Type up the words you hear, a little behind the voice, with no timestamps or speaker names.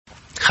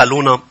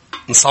خلونا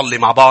نصلي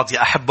مع بعض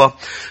يا أحبة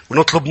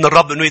ونطلب من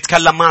الرب أنه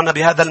يتكلم معنا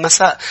بهذا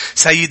المساء.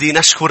 سيدي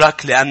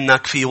نشكرك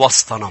لأنك في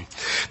وسطنا.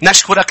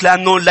 نشكرك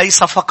لأنه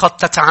ليس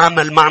فقط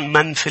تتعامل مع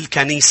من في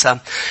الكنيسة،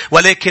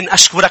 ولكن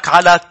أشكرك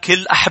على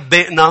كل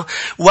أحبائنا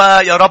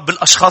ويا رب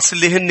الأشخاص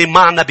اللي هن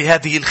معنا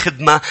بهذه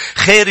الخدمة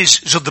خارج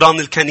جدران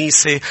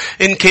الكنيسة،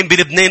 إن كان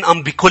بلبنان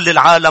أم بكل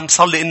العالم.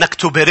 صلي إنك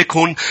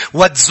تباركهم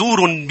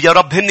وتزورهم يا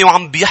رب، هن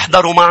وعم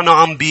بيحضروا معنا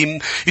وعم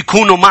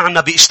يكونوا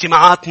معنا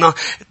باجتماعاتنا.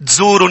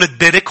 تزورهم،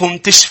 تباركهم،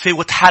 تشفي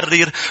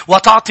وتحرر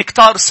وتعطي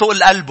كتار سوء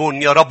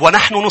القلبون يا رب.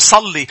 ونحن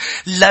نصلي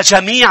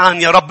لجميعا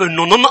يا رب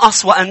أنه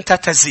ننقص وأنت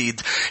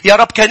تزيد يا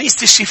رب.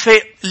 كنيسة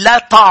الشفاء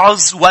لا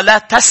تعظ ولا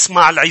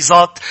تسمع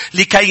العظات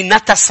لكي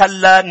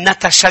نتسلى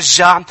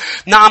نتشجع.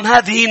 نعم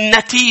هذه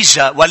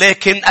النتيجة،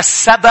 ولكن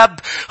السبب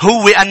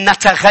هو أن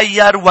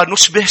نتغير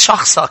ونشبه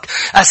شخصك.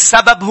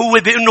 السبب هو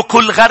بأنه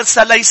كل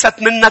غرسة ليست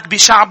منك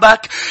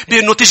بشعبك،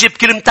 بأنه تجي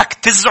بكلمتك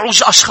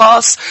تزعج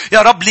أشخاص يا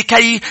رب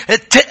لكي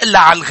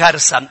تقلع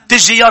الغرسة.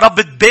 تجي يا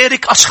رب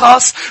تبارك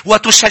أشخاص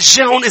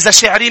وتشجعهم إذا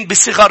شاعرين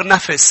بصغر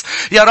نفس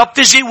يا رب.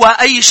 تجي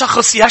وأي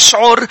شخص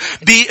يشعر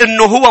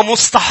بأنه هو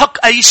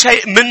مستحق أي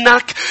شيء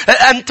منك،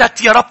 أنت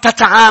يا رب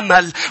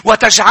تتعامل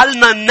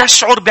وتجعلنا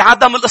نشعر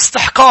بعدم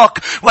الاستحقاق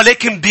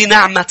ولكن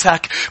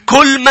بنعمتك.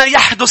 كل ما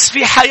يحدث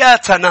في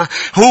حياتنا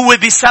هو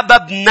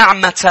بسبب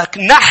نعمتك.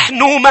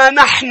 نحن ما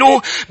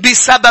نحن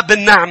بسبب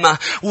النعمة،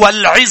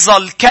 والعظة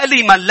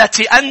الكلمة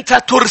التي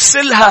أنت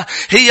ترسلها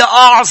هي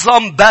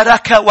أعظم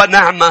بركة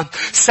ونعمة.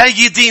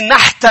 سيدي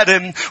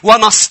نحترم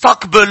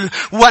ونستقبل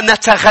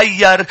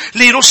ونتغير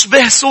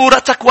لنشبه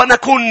صورتك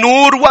ونكون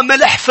نور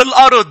وملح في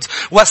الأرض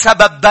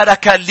وسبب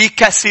بركة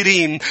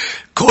لكثيرين.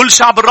 كل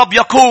شعب الرب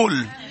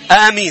يقول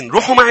آمين.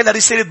 روحوا معي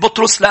لرسالة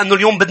بطرس، لأنه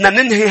اليوم بدنا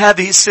ننهي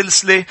هذه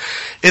السلسلة.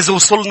 إذا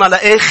وصلنا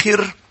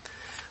لآخر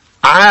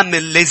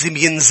عامل لازم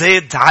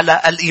ينزاد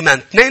على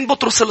الإيمان. 2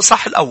 بطرس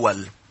الإصحاح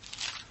الأول.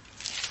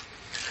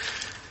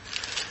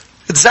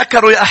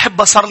 تذكروا يا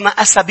أحبة صرنا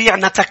أسابيع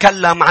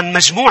نتكلم عن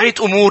مجموعة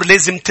أمور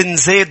لازم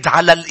تنزاد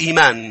على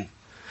الإيمان.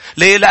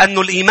 ليه؟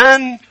 لأنه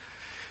الإيمان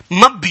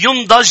ما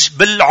بينضج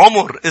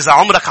بالعمر. إذا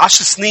عمرك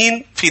 10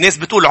 سنين، في ناس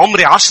بتقول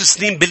عمري 10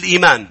 سنين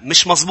بالإيمان.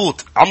 مش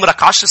مزبوط.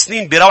 عمرك 10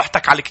 سنين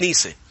بروحتك على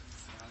الكنيسة.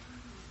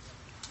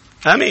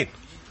 آمين.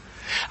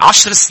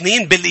 10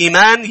 سنين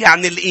بالإيمان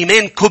يعني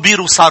الإيمان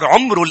كبير وصار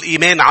عمره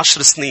الإيمان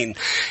 10 سنين.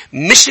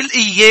 مش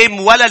الأيام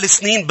ولا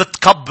السنين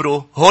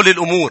بتكبره. هول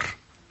الأمور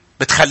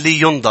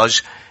بتخليه ينضج.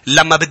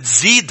 لما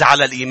بتزيد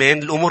على الإيمان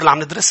الأمور اللي عم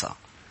ندرسها،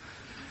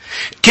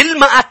 كل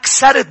ما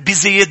أكثرت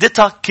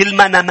بزيادتها كل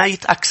ما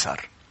نميت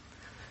أكثر.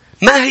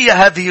 ما هي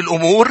هذه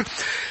الأمور؟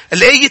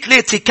 الآية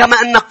 3: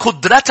 كما أن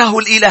قدرته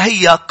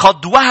الإلهية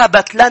قد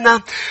وهبت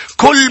لنا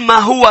كل ما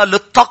هو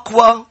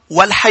للتقوى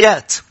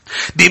والحياة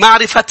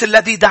بمعرفة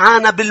الذي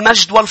دعانا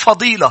بالمجد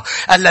والفضيلة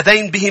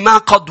اللذين بهما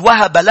قد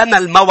وهب لنا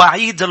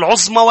المواعيد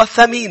العظمى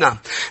والثمينة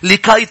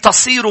لكي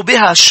تصيروا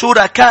بها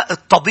شركاء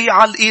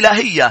الطبيعة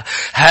الإلهية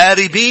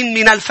هاربين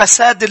من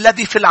الفساد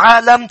الذي في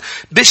العالم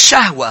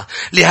بالشهوة.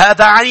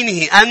 لهذا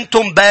عينه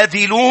أنتم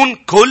باذلون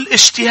كل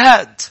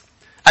اجتهاد.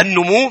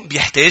 النمو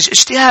بيحتاج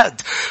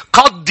اجتهاد.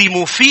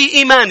 قدموا في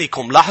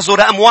إيمانكم. لاحظوا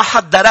رقم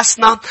 1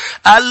 درسنا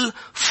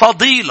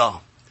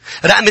الفضيلة.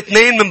 رقم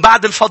 2 من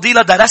بعد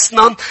الفضيلة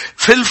درسنا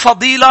في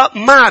الفضيلة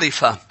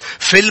معرفة،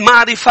 في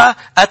المعرفة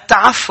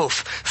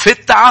التعفف، في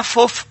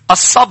التعفف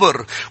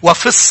الصبر،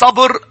 وفي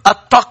الصبر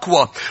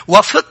التقوى،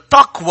 وفي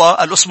التقوى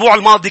الأسبوع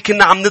الماضي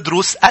كنا عم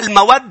ندرس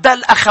المودة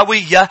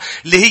الأخوية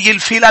اللي هي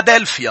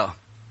الفيلادلفيا.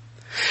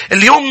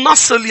 اليوم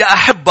نصل يا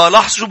أحبة،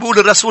 لاحظوا بيقول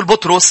الرسول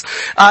بطرس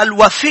قال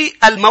وفي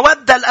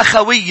المودة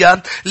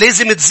الأخوية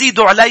لازم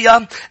تزيدوا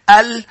عليها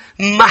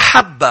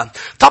المحبة.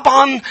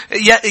 طبعا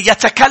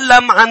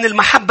يتكلم عن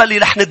المحبة اللي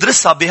رح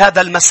ندرسها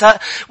بهذا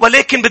المساء،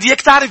 ولكن بدي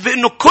اياك تعرف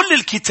بأنه كل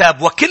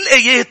الكتاب وكل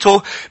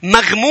آياته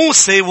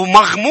مغموسة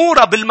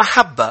ومغمورة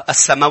بالمحبة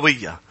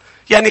السماوية.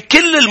 يعني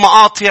كل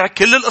المقاطع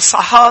كل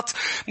الإصحاحات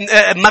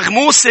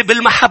مغموسة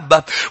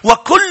بالمحبة،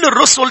 وكل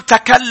الرسل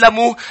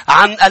تكلموا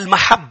عن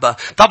المحبة.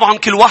 طبعا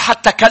كل واحد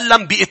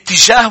تكلم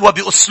باتجاه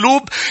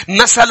وبأسلوب.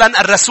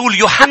 مثلا الرسول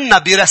يوحنا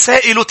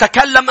برسائله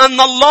تكلم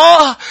أن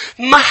الله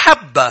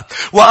محبة،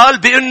 وقال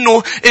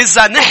بأنه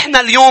إذا نحن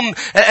اليوم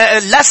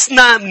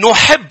لسنا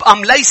نحب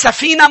أم ليس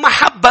فينا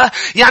محبة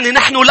يعني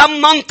نحن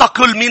لم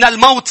ننتقل من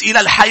الموت إلى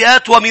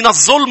الحياة ومن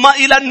الظلمة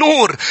إلى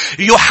النور.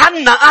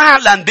 يوحنا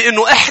أعلن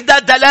بأنه إحدى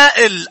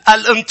دلائل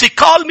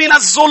الانتقال من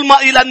الظلمة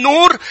إلى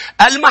النور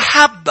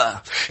المحبة.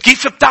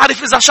 كيف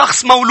بتعرف إذا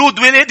شخص مولود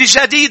ولادة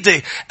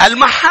جديدة؟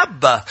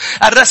 المحبة.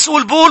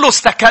 الرسول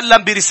بولس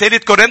تكلم برسالة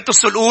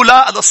كورنثوس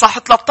الأولى الإصحاح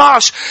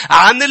 13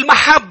 عن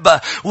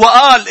المحبة،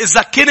 وقال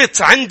إذا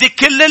كنت عندي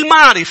كل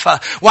المعرفة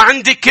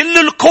وعندي كل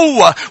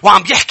القوة،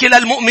 وعم يحكي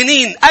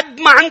للمؤمنين قد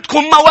ما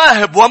عندكم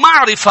مواهب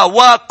ومعرفة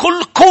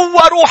وكل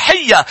قوة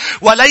روحية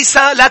وليس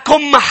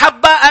لكم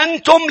محبة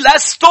أنتم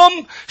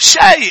لستم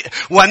شيء.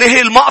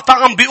 ونهي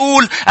المقطع عم بيقول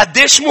بيقول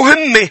قديش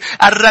مهمة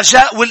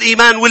الرجاء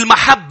والإيمان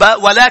والمحبة،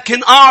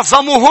 ولكن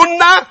أعظمهن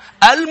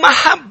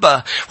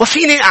المحبة.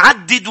 وفيني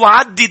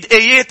أعدد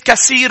آيات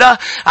كثيرة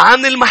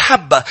عن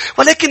المحبة،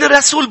 ولكن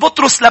الرسول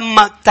بطرس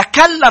لما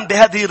تكلم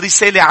بهذه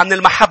الرسالة عن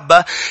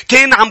المحبة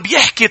كان عم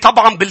بيحكي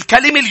طبعا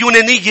بالكلمة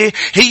اليونانية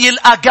هي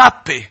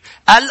الأغابي.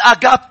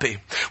 الأغابي.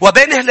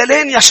 وبين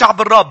هلالين يا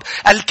شعب الرب،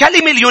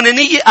 الكلمة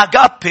اليونانية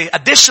أغابي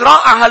قديش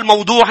رائع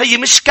هالموضوع. هي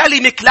مش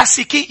كلمة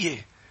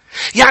كلاسيكية،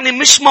 يعني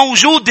مش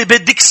موجودة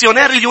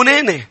بالديكسيونير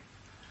اليوناني.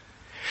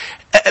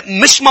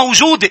 مش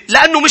موجودة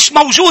لأنه مش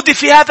موجودة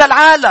في هذا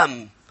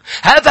العالم.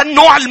 هذا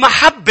النوع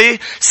المحبة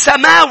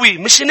سماوي.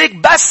 مش هيك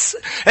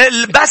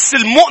بس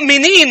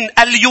المؤمنين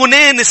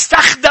اليونان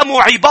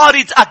استخدموا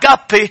عبارة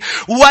أغابي،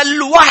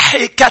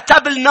 والوحي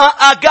كتب لنا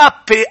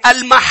أغابي،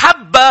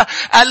 المحبة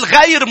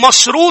الغير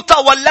مشروطة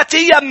والتي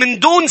هي من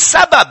دون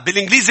سبب.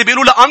 بالإنجليزي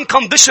بيقولوا لها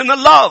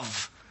unconditional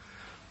love.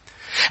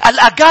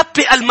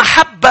 الأغابي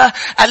المحبة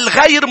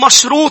الغير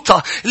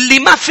مشروطة اللي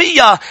ما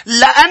فيها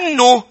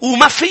لأنه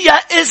وما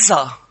فيها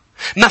إذا،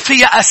 ما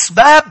فيها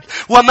أسباب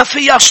وما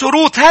فيها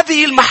شروط.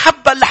 هذه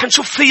المحبة اللي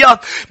حنشوف فيها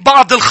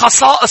بعض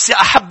الخصائص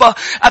يا أحبة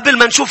قبل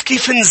ما نشوف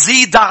كيف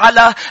نزيد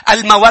على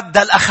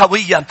المودة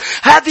الأخوية.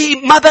 هذه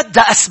ما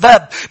بدها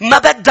أسباب، ما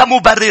بدها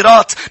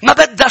مبررات، ما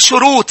بدها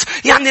شروط.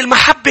 يعني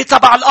المحبة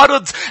تبع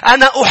الأرض،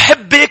 أنا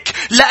أحبك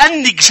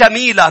لأنك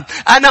جميلة،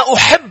 أنا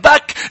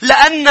أحبك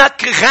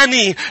لأنك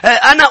غني،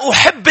 أنا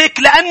أحبك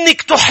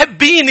لأنك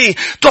تحبيني،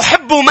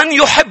 تحب من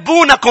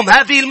يحبونكم.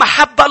 هذه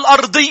المحبة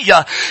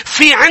الأرضية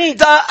في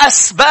عندها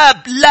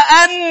أسباب،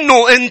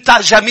 لأنه أنت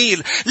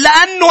جميل،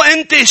 لأنه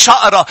أنت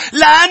شقرة،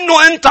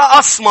 لأنه أنت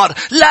أسمر،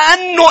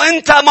 لأنه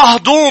أنت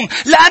مهضوم،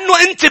 لأنه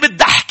أنت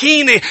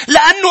بتضحكيني،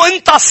 لأنه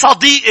أنت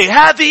صديقي.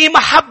 هذه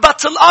محبة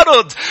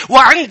الأرض.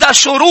 وعندها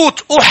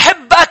شروط.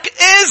 أحبك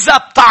إذا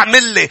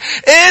بتعمل لي،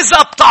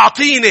 إذا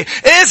بتعطيني،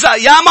 إذا.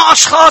 ياما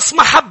أشخاص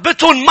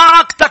محبتهم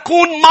معك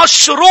تكون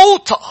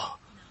مشروطة.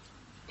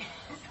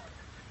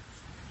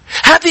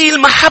 هذه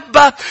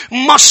المحبة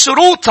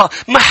مشروطة.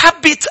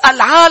 محبة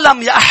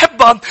العالم يا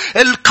أحبة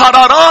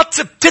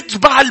القرارات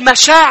بتتبع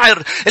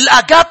المشاعر.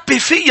 الأغابي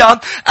فيها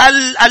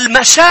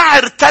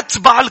المشاعر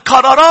تتبع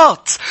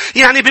القرارات.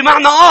 يعني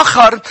بمعنى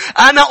آخر،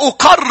 أنا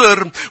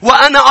أقرر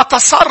وأنا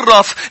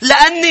أتصرف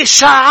لأني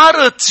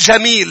شعرت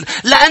جميل،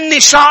 لأني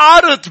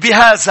شعرت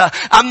بهذا.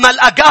 أما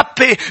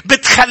الأغابي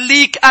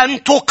بتخليك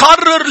أن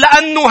تقرر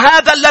لأنه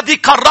هذا الذي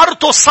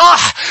قررته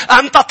صح،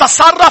 أن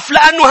تتصرف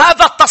لأنه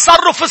هذا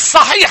التصرف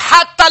الصحيح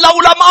حتى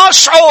لو لم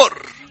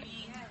أشعر.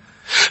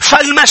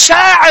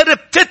 فالمشاعر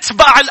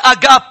بتتبع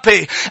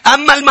الأغابي.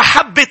 أما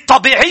المحبة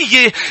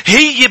الطبيعية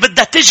هي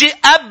بدها تجي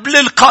قبل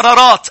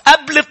القرارات،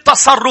 قبل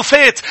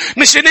التصرفات.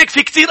 مش هيك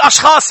في كتير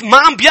أشخاص ما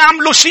عم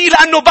بيعملوا شيء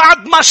لأنه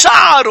بعد ما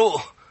شعروا.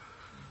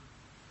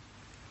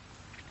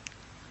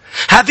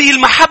 هذه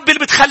المحبة اللي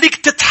بتخليك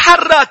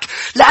تتحرك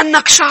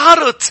لأنك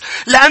شعرت،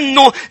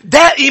 لأنه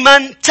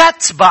دائما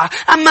تتبع.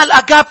 أما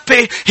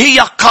الأغابي هي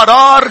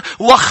قرار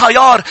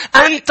وخيار.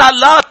 أنت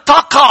لا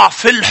تقع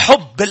في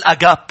الحب.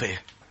 الأغابي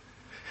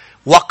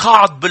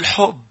وقعت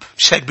بالحب.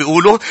 مش هيك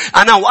بيقولوا؟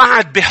 أنا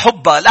وقعت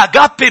بحبها.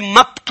 الأغابي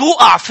ما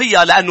بتوقع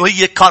فيها لأنه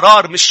هي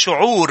قرار مش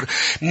شعور.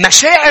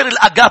 مشاعر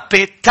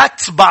الأغابي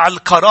تتبع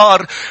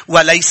القرار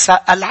وليس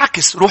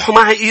العكس. روحوا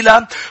معي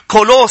إلى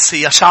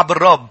كولوسي يا شعب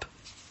الرب،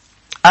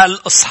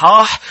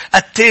 الإصحاح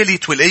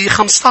الثالث والآية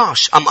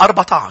 15 أم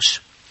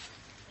 14.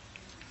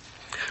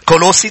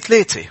 كولوسي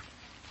 3.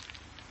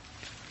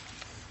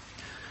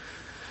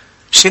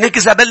 شنك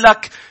إذا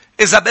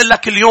بقول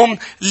لك اليوم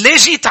ليه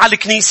جيت على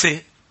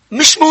الكنيسة؟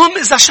 مش مهم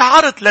إذا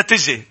شعرت لا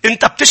تجي.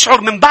 أنت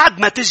بتشعر من بعد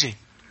ما تجي.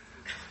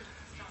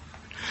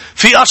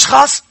 في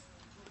أشخاص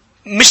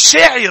مش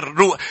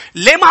شاعر.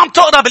 ليه ما عم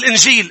تقرأ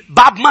بالإنجيل؟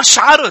 بعد ما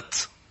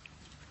شعرت.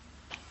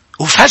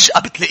 وفجأة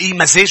بتلاقيه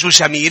مزاجه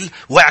جميل،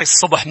 وعي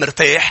الصبح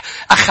مرتاح،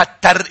 أخذ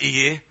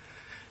ترقية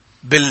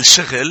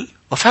بالشغل،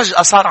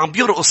 وفجأة صار عم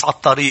بيرقص على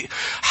الطريق.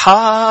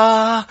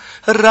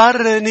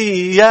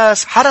 حررني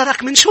ياس.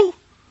 حررك من شو؟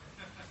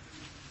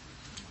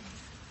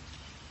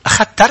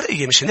 أخذ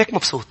ترقية. مش هيك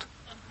مبسوط.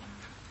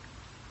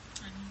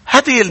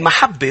 هذه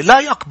المحبة لا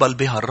يقبل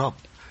بها الرب.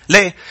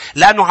 ليه؟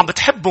 لأنه عم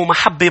بتحبه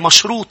محبة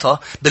مشروطة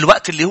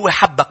بالوقت اللي هو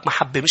حبك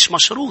محبة مش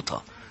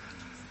مشروطة.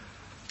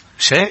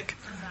 مش هيك؟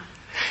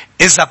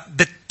 إذا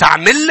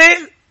بتعمل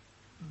لي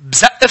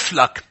بزقف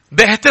لك،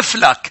 بهتف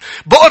لك،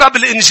 بقرأ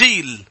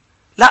بالإنجيل.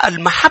 لا،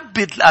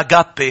 المحبة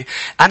الأغابي.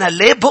 أنا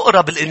ليه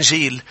بقرأ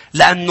بالإنجيل؟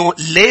 لأنه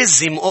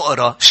لازم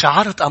أقرأ.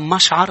 شعرت أم ما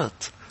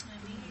شعرت؟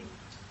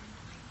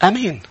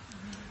 أمين.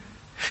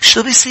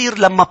 شو بيصير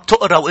لما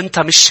بتقرأ وإنت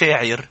مش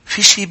شاعر؟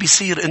 في شيء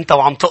بيصير إنت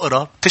وعم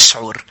تقرأ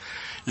تشعر.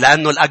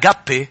 لأنه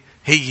الأغابي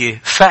هي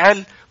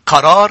فعل،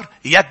 قرار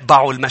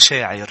يتبع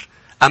المشاعر.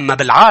 أما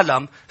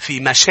بالعالم في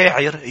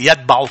مشاعر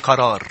يتبع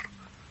قرار.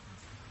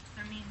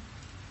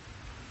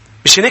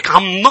 مش هيك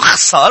عم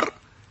نخسر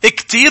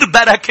كتير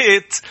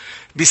بركات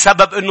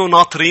بسبب انه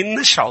ناطرين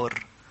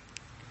نشعر.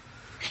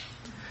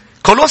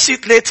 كولوسي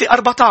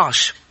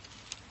 3:14.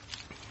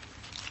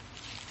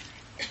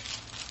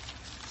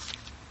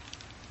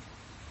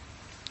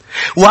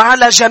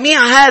 وعلى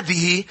جميع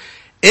هذه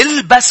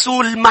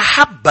البسوا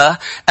المحبة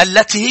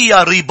التي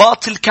هي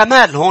رباط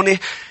الكمال. هون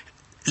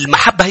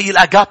المحبة هي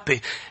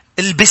الأغابي.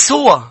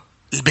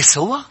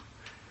 البسوها.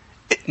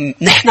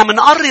 نحن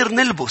منقرر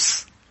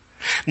نلبس.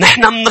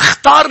 نحن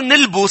منختار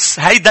نلبس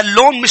هيدا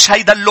اللون مش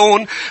هيدا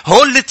اللون.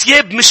 هول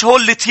التياب مش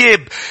هول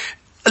التياب.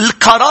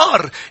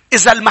 القرار.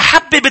 إذا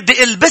المحبة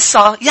بدي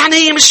ألبسها يعني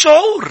هي مش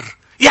شعور.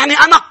 يعني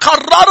أنا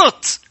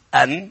قررت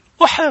أن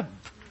أحب.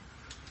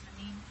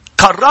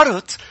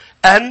 قررت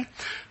أن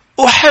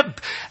أحب.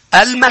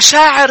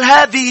 المشاعر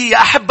هذه يا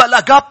أحب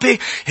الأغابي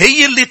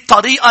هي اللي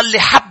الطريقة اللي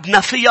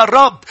حبنا فيها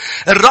الرب.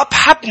 الرب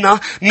حبنا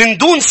من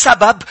دون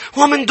سبب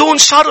ومن دون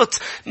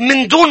شرط،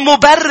 من دون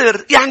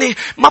مبرر. يعني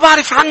ما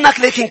بعرف عنك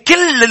لكن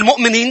كل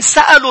المؤمنين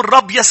سألوا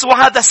الرب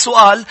يسوع هذا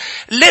السؤال: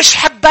 ليش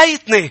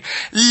حبيتني؟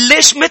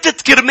 ليش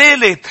متت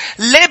كرمالي؟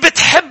 ليه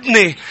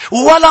بتحبني؟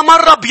 ولا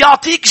مرة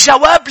بيعطيك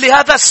جواب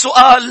لهذا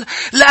السؤال،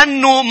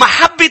 لأنه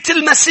محبة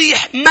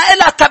المسيح ما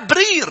لها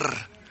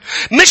تبرير.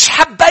 مش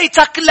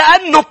حبيتك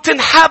لأنه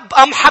بتنحب،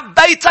 أم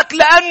حبيتك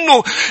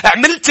لأنه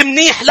عملت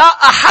منيح.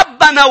 لا،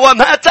 أحبنا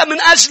ومات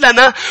من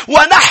أجلنا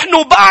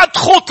ونحن بعد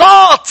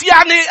خطاط.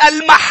 يعني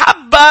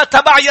المحبة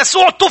تبع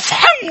يسوع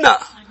تفحمنا.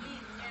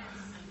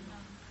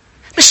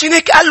 مش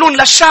هيك قال لهم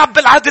للشعب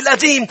بالعهد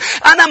القديم: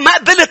 أنا ما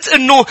قبلت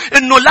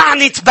إنه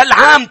لعنة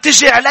بلعام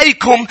تجي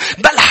عليكم،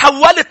 بل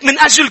حولت من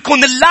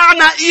أجلكم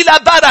اللعنة إلى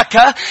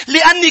بركة،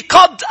 لأني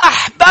قد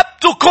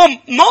أحببتكم.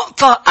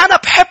 نقطة. أنا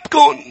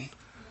بحبكم.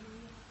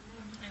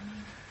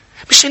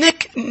 مش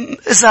هيك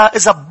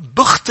إذا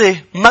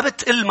بخطي ما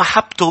بتقل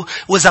محبته،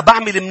 وإذا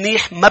بعمل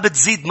منيح ما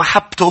بتزيد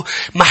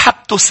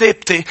محبته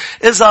ثابتة.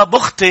 إذا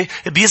بخطي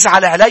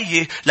بيزعل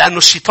علي لأنه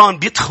الشيطان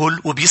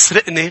بيدخل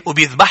وبيسرقني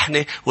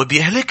وبيذبحني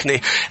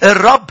وبيهلكني.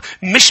 الرب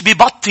مش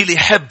بيبطل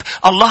يحب.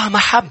 الله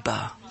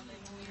محبة.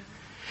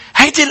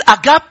 هيدي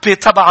الأغابي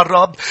تبع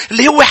الرب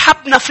اللي هو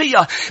حبنا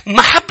فيها.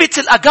 محبة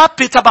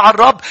الأغابي تبع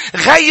الرب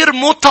غير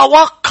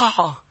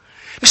متوقعة.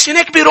 مش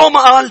هناك بروما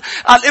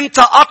قال انت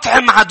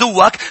اطعم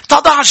عدوك،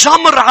 تضع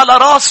جمر على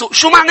راسه.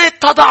 شو معناه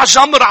تضع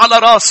جمر على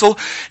راسه؟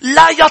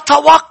 لا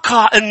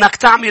يتوقع انك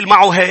تعمل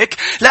معه هيك،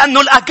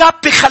 لانه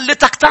الأغابي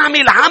خلتك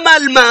تعمل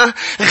عمل ما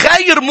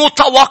غير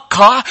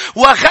متوقع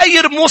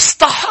وغير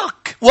مستحق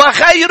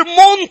وغير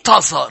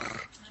منتظر.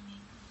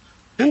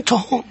 انتوا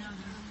هون.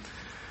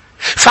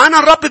 فانا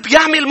الرب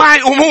بيعمل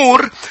معي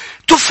امور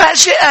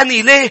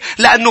تفاجئني. ليه؟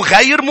 لأنه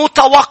غير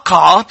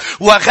متوقعة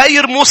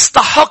وغير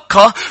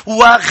مستحقة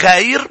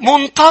وغير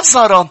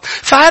منتظرة.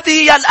 فهذه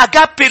هي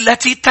الأغابي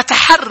التي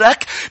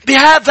تتحرك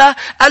بهذا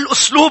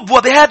الأسلوب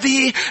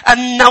وبهذه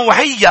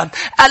النوعية.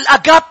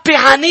 الأغابي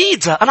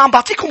عنيدة. أنا عم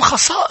بعطيكم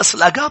خصائص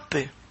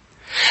الأغابي.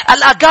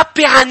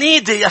 الأغابي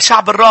عنيدة يا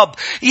شعب الرب.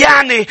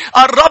 يعني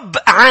الرب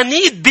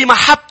عنيد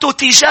بمحبته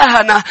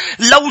تجاهنا.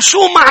 لو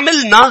شو ما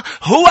عملنا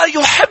هو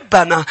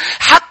يحبنا.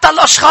 حتى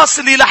الأشخاص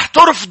اللي رح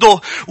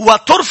ترفضه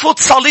وترفض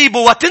صليبه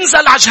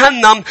وتنزل على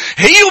جهنم،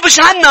 هي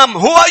بجهنم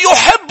هو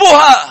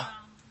يحبها.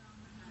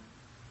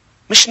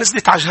 مش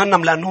نزلت على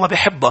جهنم لأنه هو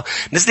بيحبها.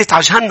 نزلت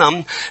على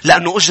جهنم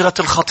لأنه أجرة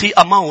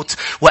الخطيئة موت،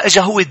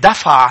 وإجا هو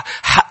دفع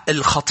حق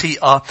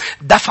الخطيئة،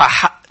 دفع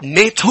حق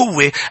مات.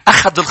 هو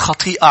أخذ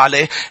الخطيئة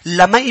عليه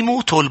لما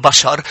يموتوا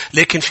البشر.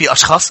 لكن في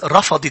أشخاص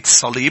رفضت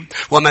الصليب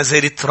وما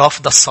زالت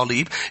رافضة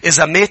الصليب.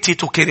 إذا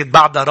ماتت وكانت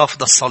بعدها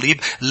رافضة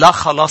الصليب، لا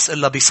خلاص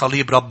إلا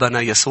بصليب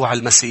ربنا يسوع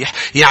المسيح.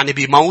 يعني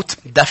بموت،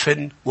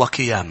 دفن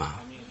وقيامة.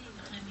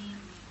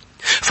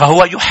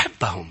 فهو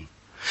يحبهم.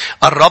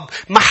 الرب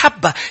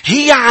محبة.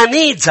 هي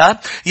عنيدة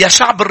يا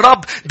شعب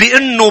الرب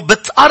بأنه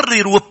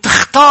بتقرر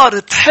وبتختار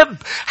تحب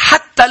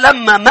حتى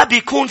لما ما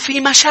بيكون في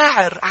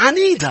مشاعر.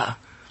 عنيدة.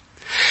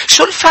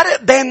 شو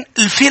الفرق بين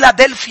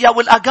الفيلادلفيا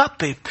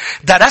والأغابي؟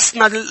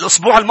 درسنا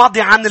الأسبوع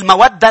الماضي عن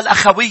المودة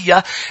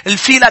الأخوية.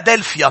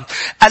 الفيلادلفيا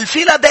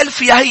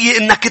هي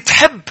إنك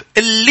تحب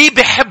اللي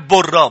بيحبه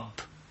الرب.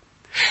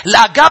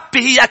 الأغابي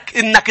هي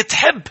إنك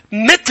تحب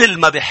مثل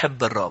ما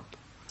بيحب الرب.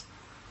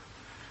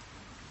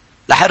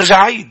 رح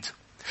ارجع عيد.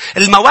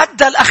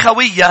 المودة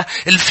الأخوية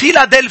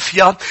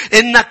الفيلادلفيا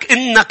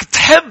إنك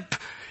تحب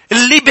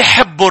اللي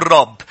بيحبه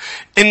الرب،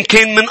 إن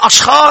كان من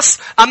أشخاص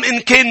أم إن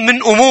كان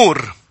من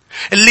أمور.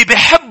 اللي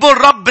بيحبه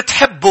الرب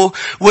بتحبه،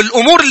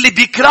 والأمور اللي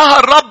بيكرهها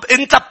الرب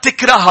أنت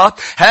بتكرهها.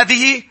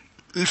 هذه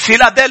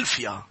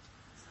الفيلادلفيا.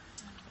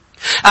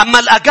 أما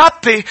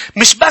الأغابي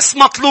مش بس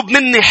مطلوب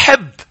مني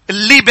حب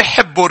اللي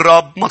بيحبه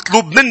الرب،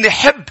 مطلوب مني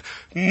حب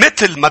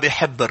مثل ما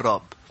بيحب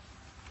الرب،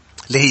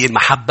 اللي هي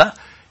المحبة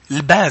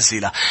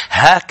البازلة.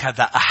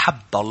 هكذا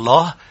أحب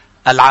الله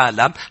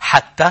العالم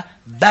حتى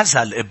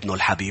بذل ابنه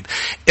الحبيب،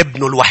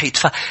 ابنه الوحيد.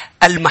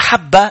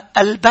 فالمحبة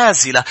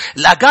البازلة.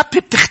 الأغابي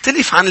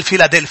بتختلف عن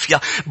الفيلادلفيا.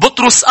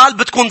 بطرس قال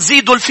بدكم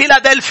تزيدوا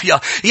الفيلادلفيا.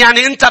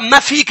 يعني أنت ما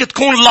فيك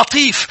تكون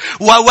لطيف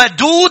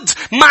وودود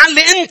مع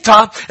اللي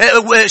أنت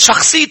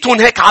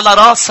شخصيتهم هيك على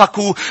راسك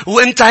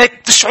وأنت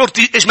هيك تشعر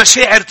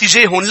مشاعر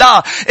تجاههم.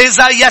 لا،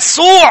 إذا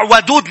يسوع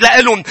ودود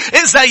لإلهم،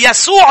 إذا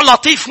يسوع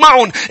لطيف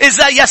معهم،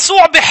 إذا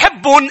يسوع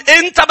بحبهم،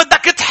 أنت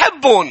بدك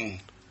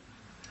تحبهم.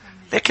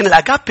 لكن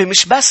الأغابي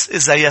مش بس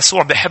إذا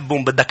يسوع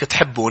بحبهم بدك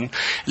تحبهم.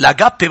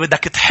 الأغابي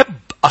بدك تحب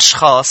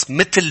أشخاص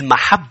مثل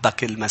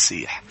محبك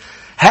المسيح.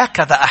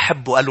 هكذا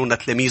أحب قالوا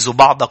تلاميذه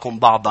بعضكم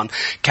بعضا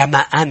كما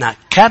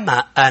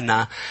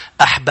أنا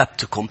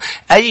أحببتكم.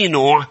 أي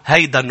نوع؟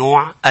 هيدا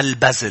نوع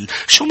البذل.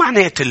 شو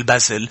معنى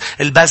البذل؟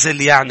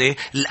 البذل يعني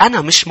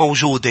الأنا مش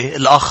موجودة،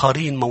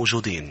 الآخرين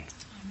موجودين.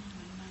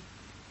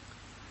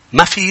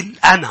 ما في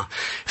الأنا،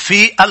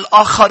 في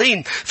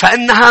الآخرين.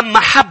 فإنها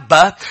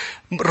محبة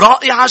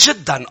رائعة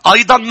جدا.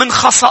 أيضا من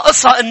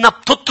خصائصها إنها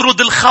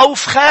بتطرد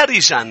الخوف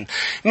خارجا.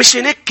 مش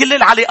هناك كل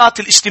العلاقات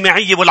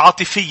الاجتماعية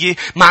والعاطفية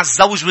مع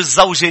الزوج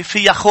والزوجة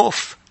فيها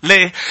خوف.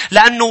 ليه؟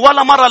 لأنه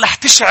ولا مرة رح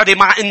تشعري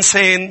مع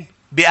إنسان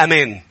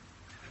بأمان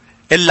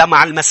إلا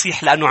مع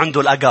المسيح، لأنه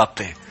عنده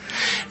الأغابي.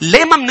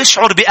 ليه ما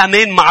منشعر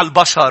بأمان مع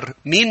البشر؟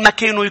 مين ما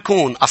كانوا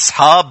يكون،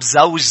 أصحاب،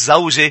 زوج،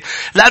 زوجة،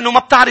 لأنه ما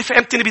بتعرف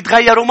امتى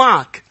بيتغيروا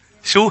معك.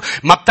 شو؟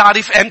 ما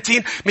بتعرف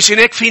امتى. مش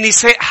هناك في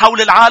نساء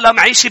حول العالم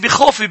عايشة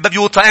بخوف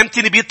ببيوتها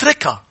امتى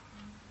بيتركها.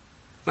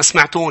 ما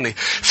سمعتوني؟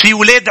 في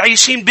ولاد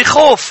عايشين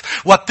بخوف،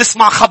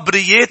 وبتسمع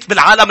خبريات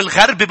بالعالم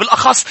الغربي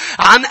بالأخص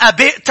عن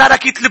أباء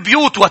تركت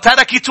البيوت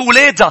وتركت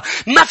ولادها.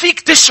 ما فيك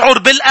تشعر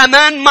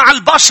بالأمان مع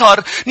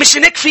البشر. مش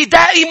هناك في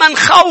دائما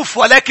خوف.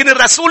 ولكن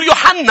الرسول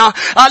يوحنا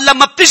قال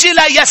لما بتجي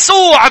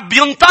ليسوع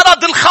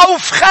بينطرد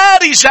الخوف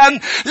خارجا.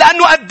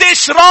 لأنه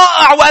قديش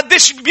رائع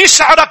وقديش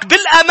بيشعرك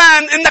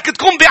بالأمان إنك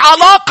تكون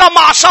بعلاقة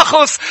مع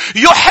شخص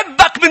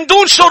يحبك من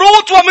دون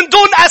شروط ومن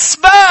دون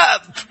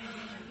أسباب.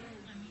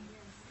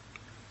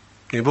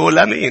 يقول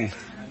أمين.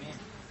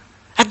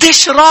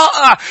 قديش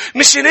رائع.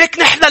 مش هناك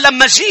نحن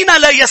لما جينا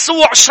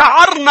ليسوع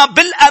شعرنا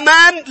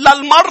بالأمان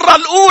للمرة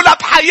الأولى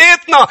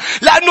بحياتنا.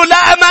 لأنه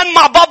لا أمان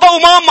مع بابا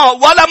وماما،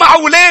 ولا مع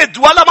أولاد،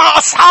 ولا مع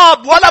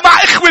أصحاب، ولا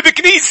مع إخوة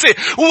بكنيسة،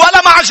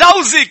 ولا مع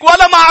جوزك،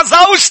 ولا مع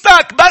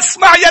زوجتك، بس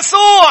مع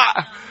يسوع.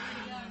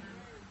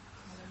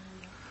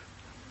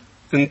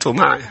 أنتوا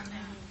معي؟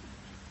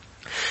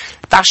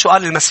 تعال شو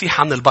قال المسيح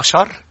عن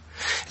البشر؟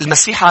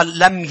 المسيح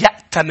لم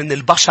يأتمن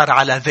البشر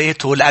على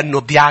ذاته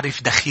لأنه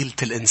بيعرف دخيلة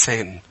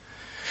الإنسان.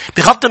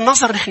 بغض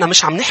النظر نحن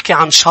مش عم نحكي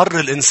عن شر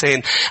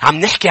الإنسان، عم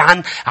نحكي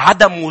عن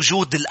عدم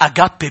وجود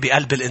الأغابي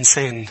بقلب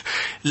الإنسان.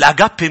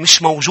 الأغابي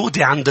مش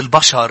موجودة عند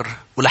البشر،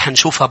 ورح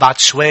نشوفها بعد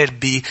شوي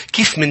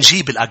كيف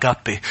منجيب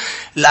الأغابي.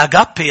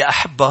 الأغابي يا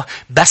أحبة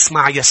بس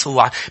مع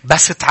يسوع،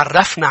 بس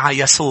تعرفنا على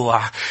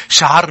يسوع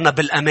شعرنا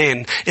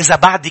بالأمان. إذا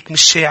بعدك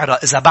مش شاعرة،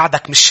 إذا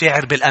بعدك مش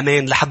شاعر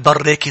بالأمان، رح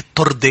تضلك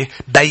ترضي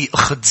بي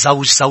أخت،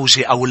 زوج،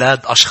 زوجة،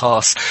 أولاد،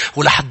 أشخاص،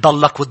 ورح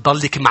تضلك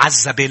وتضلك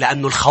معذبة.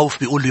 لأنه الخوف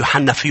بيقول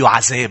يوحنا فيه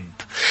عذاب.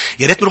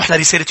 يا ريت نروح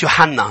لرسالة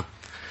يوحنا.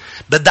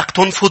 بدك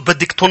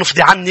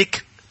تنفضي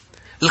عنك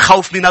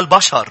الخوف من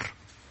البشر.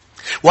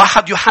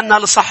 1 يوحنا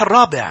الإصحاح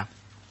 4.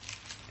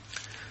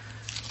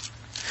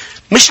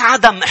 مش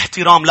عدم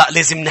احترام، لا،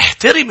 لازم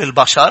نحترم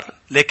البشر،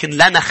 لكن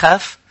لا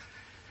نخاف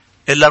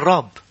إلا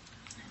الرب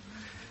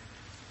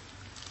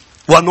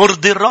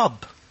ونرضي الرب.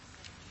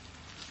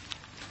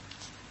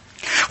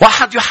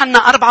 1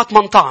 يوحنا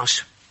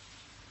 4:18.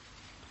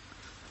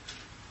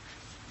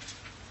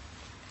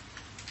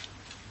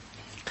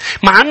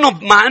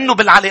 مع أنه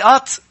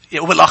بالعلاقات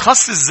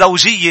وبالأخص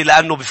الزوجية،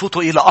 لأنه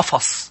بفوتوا إلى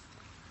قفص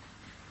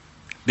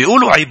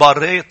بيقولوا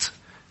عبارات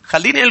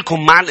خليني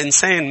لكم مع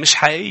الإنسان مش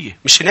حقيقية.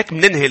 مش هناك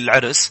مننهي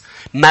العرس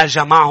ما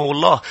جمعه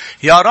الله.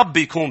 يا رب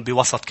يكون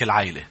بوسط كل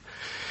عائلة،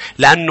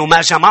 لأنه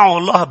ما جمعه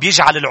الله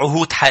بيجعل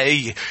العهود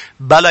حقيقية.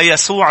 بلا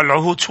يسوع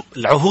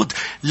العهود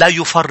لا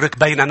يفرق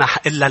بيننا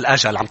إلا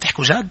الأجل. عم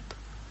تحكوا جد؟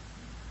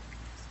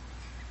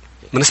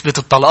 من نسبة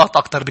الطلاقات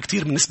أكتر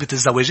بكتير من نسبة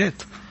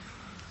الزواجات.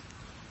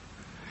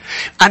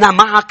 أنا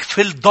معك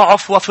في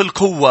الضعف وفي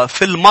القوة،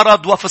 في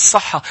المرض وفي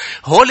الصحة.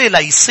 هولي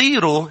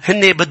ليصيروا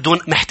هن بدون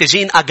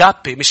محتاجين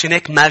أغابي. مش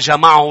هناك ما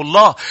جمعه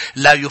الله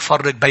لا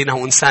يفرق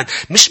بينه إنسان.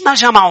 مش ما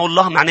جمعه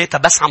الله معناتها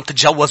بس عم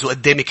تتجوزوا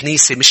قدام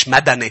كنيسة مش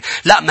مدني.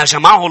 لا، ما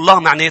جمعه الله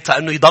معناتها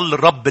أنه يضل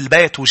الرب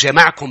بالبيت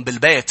وجمعكم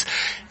بالبيت.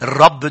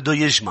 الرب بده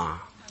يجمع.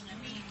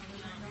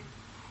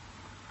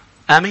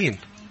 آمين.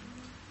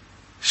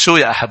 شو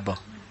يا أحبة؟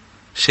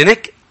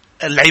 شنك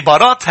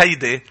العبارات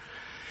هيدي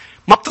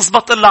ما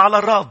بتزبط إلا على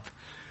الرب.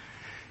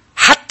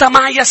 حتى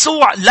مع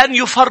يسوع لن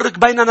يفرق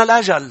بيننا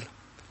الأجل.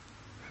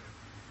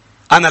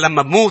 أنا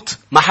لما بموت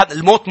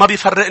الموت ما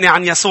بيفرقني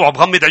عن يسوع.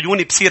 بغمض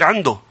عيوني بصير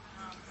عنده.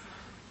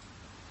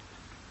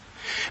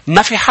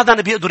 ما في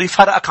حدا بيقدر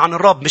يفرقك عن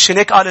الرب. مش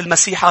هناك قال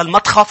المسيح قال ما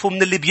تخافوا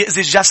من اللي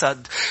بيأذي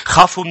الجسد،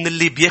 خافوا من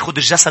اللي بياخد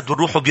الجسد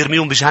والروح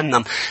وبيرميهم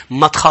بجهنم.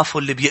 ما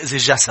تخافوا اللي بيأذي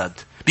الجسد.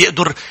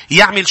 بيقدر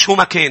يعمل شو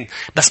ما كان،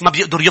 بس ما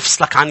بيقدر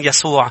يفصلك عن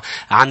يسوع،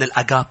 عن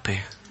الأغابي،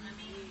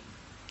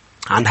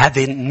 عن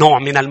هذا النوع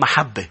من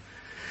المحبة.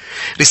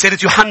 رسالة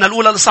يوحنا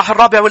الأولى الإصحاح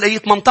 4 والآية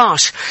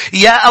 18.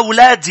 يا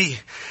أولادي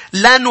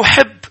لا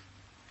نحب.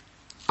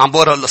 عم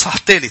بقرأ الإصحاح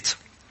 3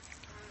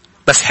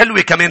 بس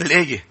حلوة كمان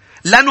الآية.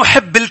 لا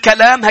نحب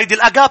الكلام، هيدي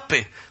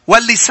الأغابي،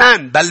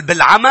 واللسان، بل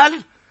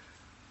بالعمل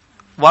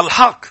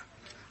والحق.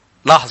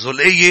 لاحظوا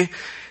الآية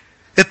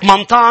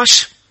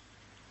 18.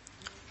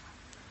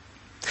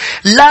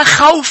 لا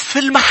خوف في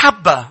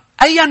المحبة.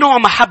 أي نوع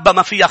محبة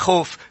ما فيها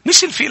خوف؟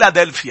 مش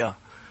الفيلادلفيا،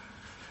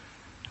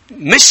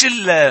 مش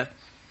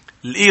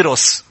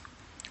الإيروس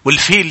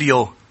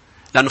والفيليو،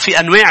 لأنه في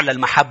أنواع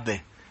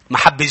للمحبة.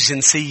 المحبة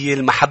الجنسية،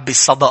 المحبة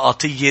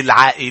الصداقاتية،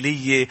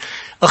 العائلية،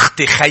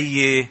 أختي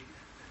خيي،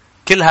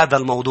 كل هذا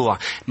الموضوع.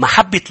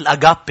 محبة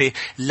الأغابي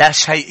لا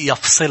شيء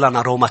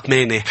يفصلنا روما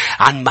 8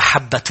 عن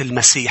محبة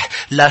المسيح.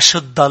 لا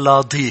شدة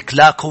لا ضيق،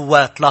 لا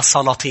قوات، لا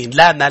سلاطين،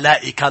 لا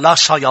ملائكة، لا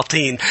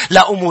شياطين،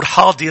 لا أمور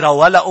حاضرة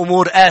ولا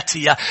أمور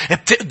آتية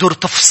بتقدر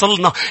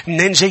تفصلنا.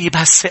 منين جايب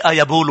هالثقة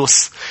يا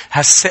بولس؟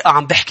 هالثقة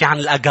عم بحكي عن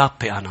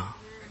الأغابي. أنا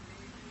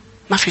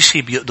ما في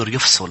شيء بيقدر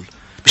يفصل.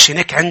 مش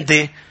هيك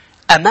عندي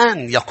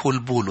أمان، يقول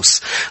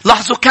بولس.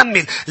 لاحظوا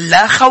كمل: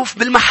 لا خوف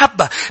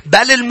بالمحبة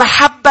بل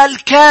المحبة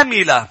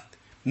الكاملة.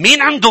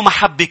 مين عنده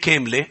محبة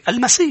كاملة؟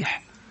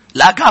 المسيح.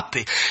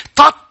 الأغابي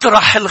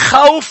تطرح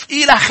الخوف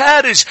إلى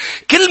خارج.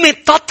 كلمة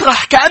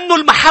تطرح كأنه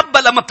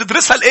المحبة لما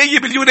بتدرسها الآية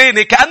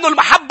باليوناني كأنه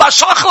المحبة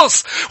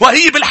شخص،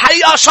 وهي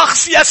بالحقيقة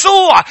شخص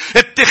يسوع.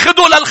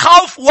 بتاخده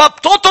للخوف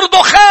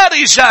وبتطرده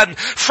خارجا.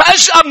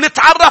 فجأة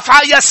بنتعرف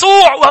على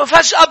يسوع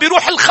وفجأة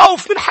بيروح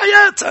الخوف من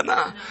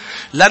حياتنا.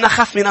 لا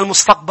نخاف من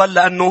المستقبل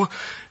لأنه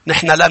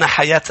نحن لنا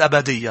حياة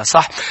أبدية،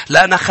 صح؟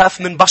 لا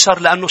نخاف من بشر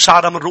لأنه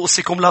شعر من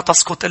رؤوسكم لا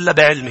تسقط إلا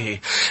بعلمه.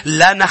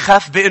 لا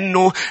نخاف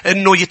بأنه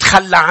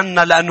يتخلى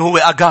عنا لأنه هو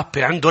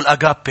أغابي، عنده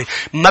الأغابي.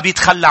 ما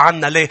بيتخلى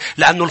عنا. ليه؟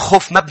 لأنه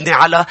الخوف مبني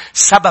على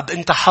سبب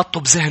أنت حاطه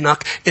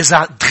بذهنك.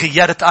 إذا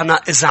تغيرت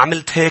أنا، إذا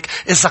عملت هيك،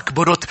 إذا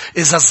كبرت،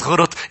 إذا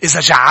صغرت، إذا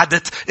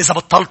جعدت، إذا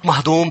بطلت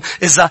مهضوم،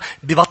 إذا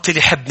ببطل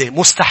يحبني.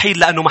 مستحيل،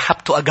 لأنه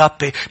محبته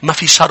أغابي. ما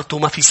في شرط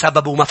وما في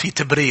سبب وما في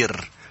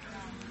تبرير.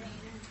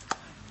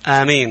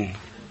 آمين.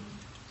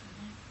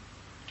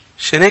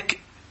 شنك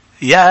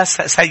يا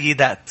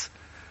سيدات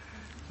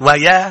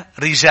ويا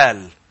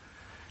رجال،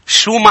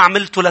 شو ما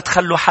عملتوا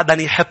لتخلوا حدا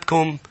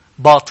يحبكم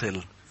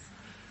باطل.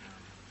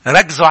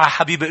 ركزوا على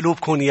حبيب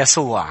قلوبكم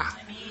يسوع،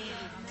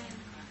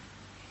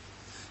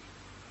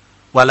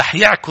 ولح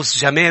يعكس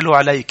جماله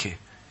عليك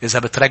إذا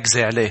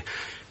بتركزي عليه.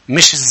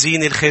 مش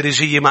الزينة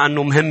الخارجية، مع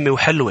أنه مهمة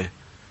وحلوة،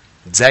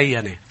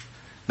 تزيني،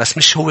 بس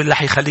مش هو اللي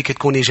حيخليك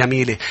تكوني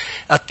جميلة.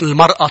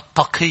 المرأة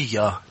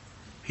التقية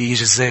هي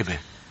جذابة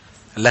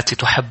التي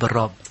تحب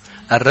الرب.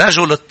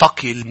 الرجل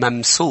التقي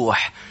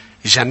الممسوح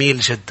جميل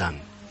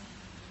جدا.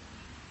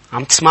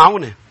 عم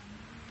تسمعوني؟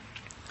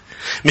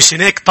 مش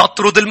هيك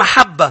تطرد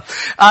المحبة.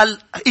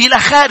 قال إلى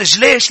خارج.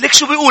 ليش؟ ليك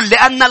شو بيقول؟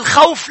 لأن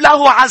الخوف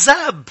له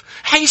عذاب.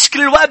 حيش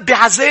كل الوقت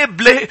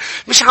بعذاب. ليه؟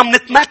 مش عم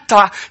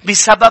نتمتع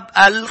بسبب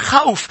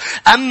الخوف.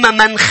 أما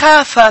من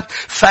خاف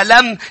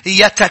فلم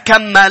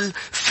يتكمل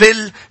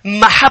في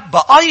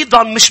المحبة.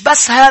 أيضا مش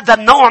بس هذا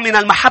النوع من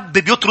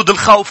المحبة بيطرد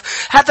الخوف،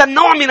 هذا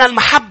النوع من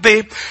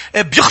المحبة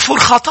بيغفر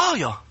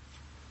خطايا.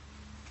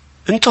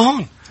 انت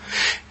هون.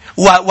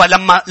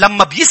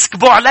 ولما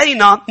بيسكبوا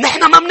علينا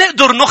نحن ما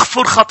بنقدر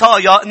نغفر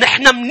خطايا،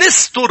 نحن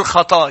بنستر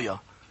خطايا.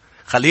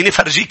 خليني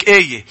فرجيك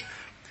آية.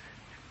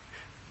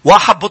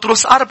 1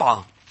 بطرس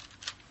 4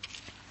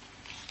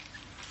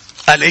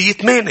 الآية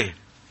 8.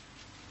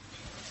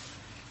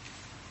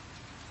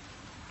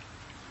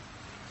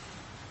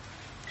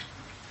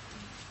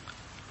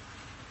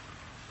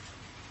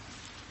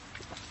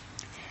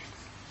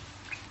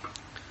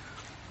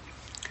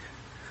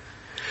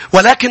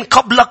 ولكن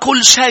قبل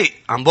كل شيء،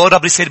 عم بقرأ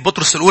برسالة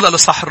بطرس الأولى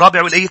للإصحاح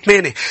 4 والآية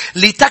 8،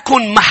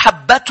 لتكن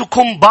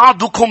محبتكم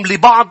بعضكم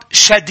لبعض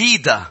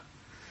شديدة،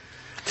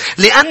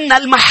 لأن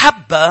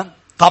المحبة،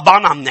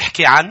 طبعا عم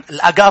نحكي عن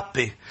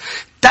الأغابي،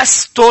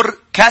 تستر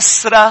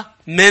كثرة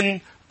من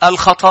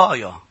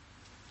الخطايا.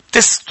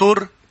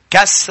 تستر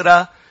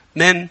كثرة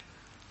من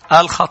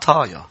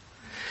الخطايا.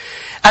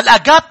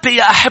 الأغابي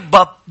يا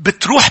أحبة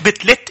بتروح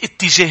بثلاث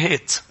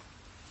اتجاهات.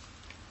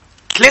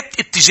 3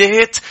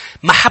 اتجاهات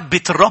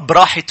محبة الرب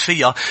راحت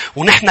فيها،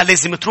 ونحن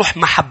لازم تروح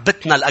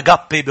محبتنا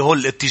الأغابي بهول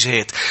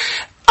الاتجاهات.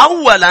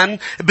 أولا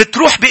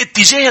بتروح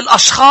باتجاه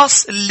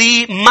الأشخاص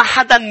اللي ما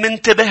حدا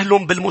منتبه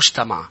لهم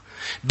بالمجتمع،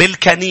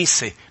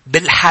 بالكنيسة،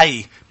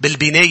 بالحي،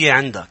 بالبناية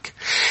عندك.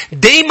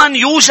 دايما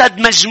يوجد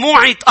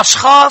مجموعة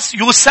أشخاص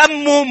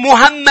يسموا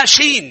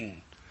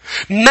مهمشين،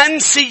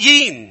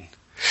 منسيين.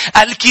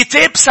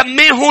 الكتاب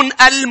سميهم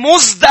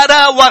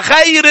المزدرى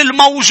وغير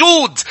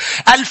الموجود.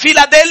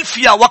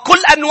 الفيلادلفيا وكل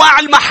أنواع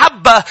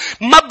المحبة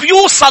ما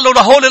بيوصلوا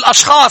لهول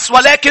الأشخاص،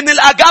 ولكن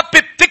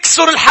الأغابي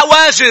بتكسر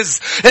الحواجز،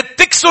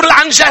 بتكسر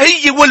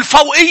العنجهية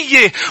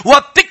والفوقية،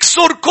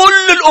 وبتكسر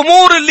كل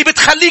الأمور اللي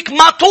بتخليك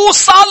ما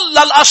توصل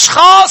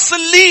للأشخاص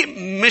اللي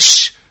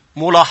مش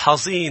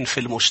ملاحظين في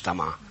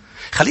المجتمع.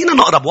 خلينا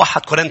نقرب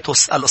 1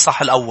 كورنثوس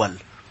الإصحاح الأول.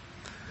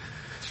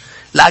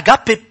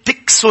 الأغابي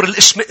بتكسر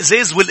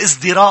الاشمئزاز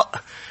والازدراء.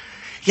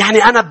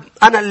 يعني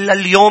أنا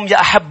اليوم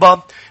يا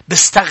أحبة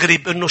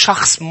بستغرب إنه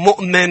شخص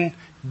مؤمن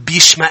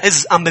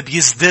بيشمئز أم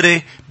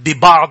بيزدري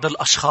ببعض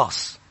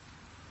الأشخاص.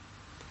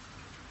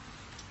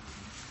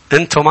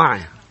 أنتوا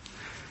معي؟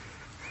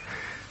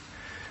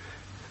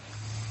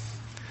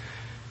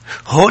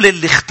 هول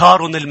اللي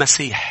اختارون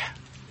المسيح.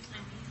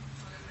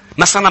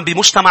 مثلا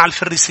بمجتمع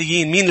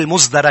الفريسيين مين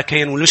المزدرى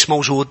كان والمش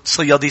موجود؟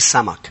 صيادي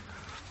السمك.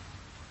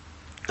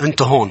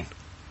 أنتوا هون.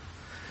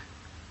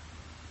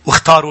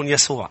 واختارون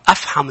يسوع.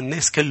 أفحم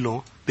الناس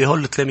كله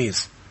بهول التلاميذ.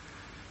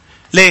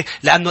 ليه؟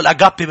 لأنه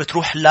الأغابي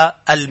بتروح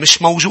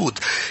للمش موجود.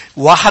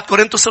 1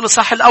 كورنثوس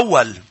الإصحاح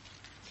الأول.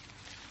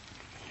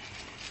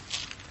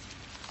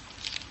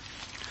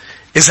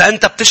 إذا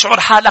أنت بتشعر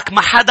حالك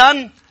مع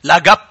حدا،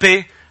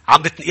 الأغابي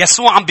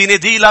يسوع عم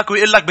بينادي لك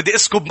ويقول لك بدي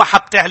اسكب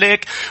محبتي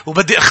عليك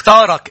وبدي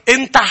اختارك.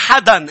 أنت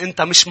حدا،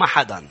 أنت مش مع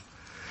حدا.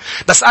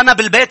 بس أنا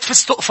بالبيت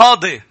فستق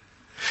فاضي.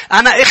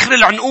 أنا آخر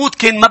العنقود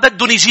كان ما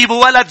بدهم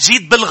يجيبوا ولد،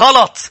 جيت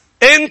بالغلط.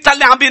 أنت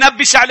اللي عم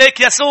بينبش عليك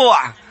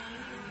يسوع.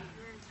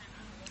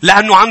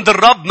 لأنه عند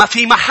الرب ما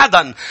في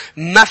محدا،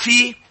 ما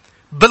في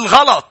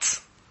بالغلط.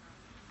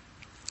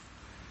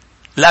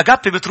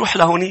 الأغابي بتروح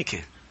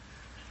لهونيك.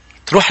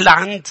 تروح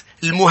لعند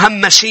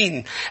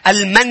المهمشين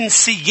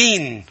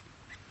المنسيين.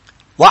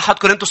 1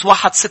 كورنثوس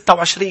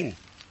 1:26.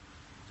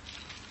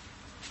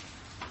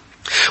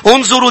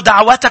 انظروا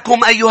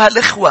دعوتكم أيها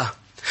الإخوة،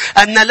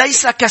 أن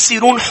ليس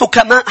كثيرون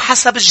حكماء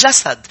حسب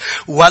الجسد،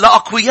 ولا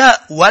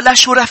أقوياء، ولا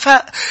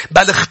شرفاء،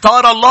 بل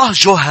اختار الله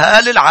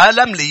جهال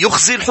العالم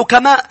ليخزي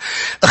الحكماء،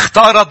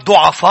 اختار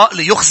الضعفاء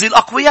ليخزي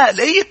الأقوياء.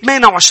 الآية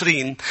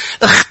 28.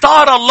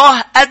 اختار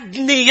الله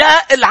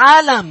أدنياء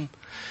العالم.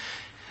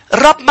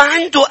 الرب ما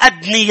عنده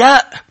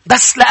أدنياء،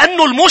 بس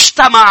لأنه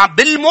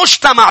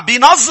بالمجتمع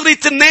بنظرة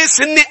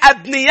الناس هن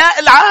أدنياء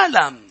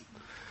العالم.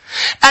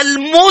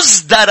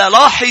 المزدرى،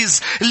 لاحظ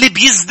اللي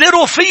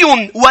بيزدروا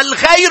فيهم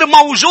والغير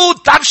موجود.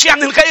 تعرف شو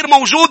يعني الغير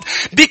موجود؟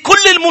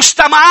 بكل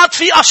المجتمعات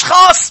في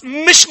أشخاص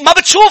مش ما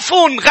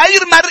بتشوفون،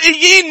 غير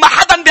مرئيين، ما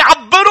حدا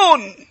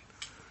بيعبرون.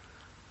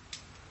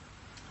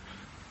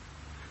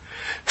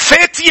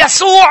 فات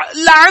يسوع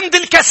لعند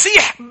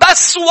الكسيح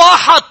بس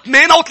واحد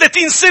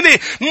 38 سنة،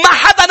 ما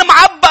حدا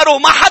معبره،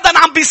 ما حدا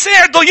عم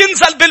بيساعده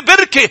ينزل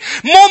بالبركة،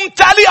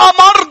 ممتلئة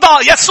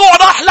مرضى. يسوع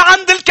راح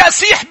لعند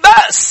الكسيح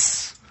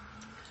بس.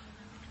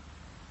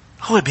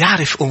 هو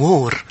بيعرف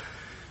أمور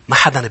ما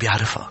حدا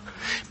بيعرفها.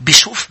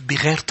 بيشوف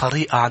بغير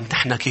طريقة عن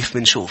نحن كيف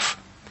بنشوف.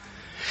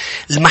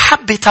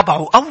 المحبة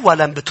تبعه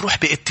أولا بتروح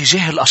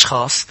باتجاه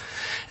الأشخاص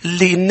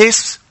اللي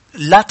الناس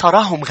لا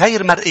تراهم،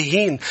 غير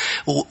مرئيين.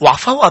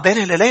 وعفوا بين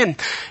هلالين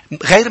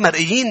غير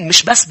مرئيين،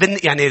 مش بس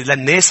يعني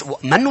للناس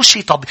منه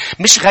شيء. طب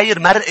مش غير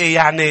مرئي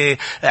يعني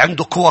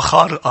عنده قوة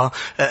خارقة،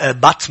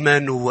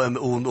 باتمان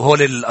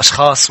وهول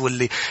الأشخاص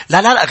واللي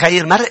لا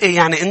غير مرئي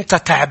يعني أنت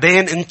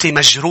تعبان، أنت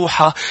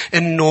مجروحة،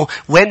 إنه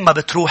وين ما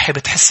بتروحي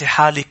بتحسي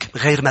حالك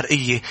غير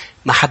مرئية.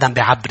 ما حدا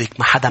بيعبرك،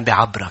 ما حدا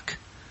بيعبرك.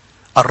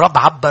 الرب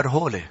عبر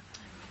هوله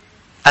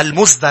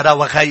المزدرى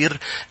وغير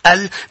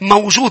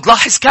الموجود.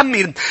 لاحظ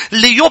كمل.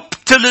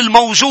 ليبطل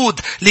الموجود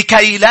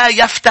لكي لا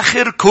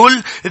يفتخر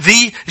كل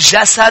ذي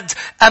جسد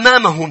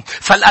أمامهم.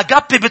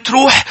 فالأغابي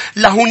بتروح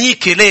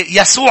لهونيك.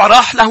 ليه؟ يسوع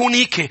راح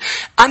لهونيك.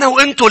 أنا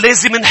وإنتو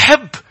لازم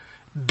نحب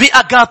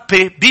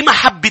بأغابي،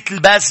 بمحبة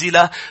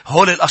البازلة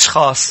هول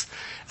الأشخاص.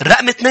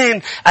 رقم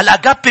 2.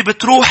 الأغابي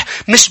بتروح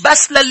مش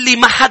بس للي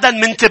ما حدا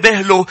منتبه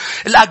له،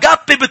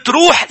 الأغابي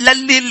بتروح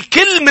للي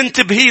الكل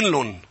منتبهين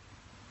لهم.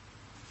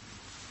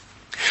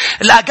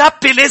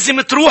 الأغابي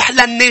لازم تروح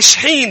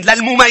للناجحين،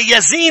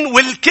 للمميزين،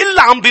 والكل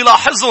عم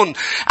بيلاحظهم.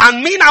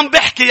 عن مين عم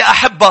بحكي يا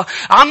أحبة؟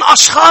 عن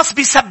أشخاص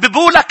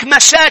بيسببوا لك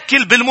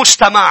مشاكل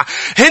بالمجتمع.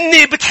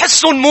 هني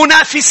بتحسهم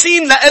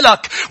منافسين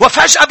لإلك،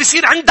 وفجأة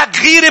بيصير عندك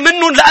غيرة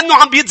منهم لأنه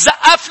عم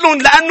بيتزقف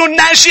لهم، لأنه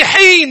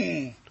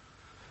ناجحين.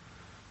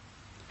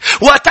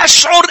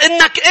 وتشعر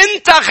انك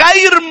انت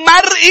غير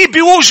مرئي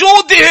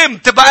بوجودهم.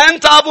 تبقى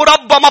انت ابو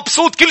ربا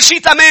مبسوط، كل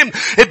شيء تمام.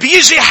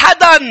 بيجي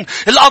حدا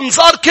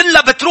الانظار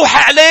كلها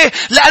بتروح عليه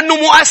لانه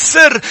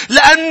مؤثر،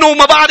 لانه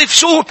ما بعرف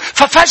شو.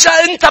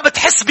 ففجأة انت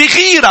بتحس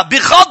بغيرة،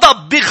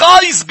 بغضب،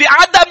 بغيظ،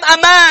 بعدم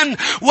امان،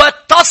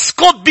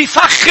 وتسقط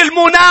بفخ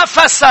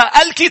المنافسة.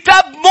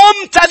 الكتاب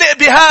ممتلئ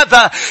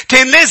بهذا.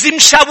 كان لازم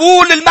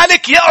شاول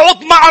الملك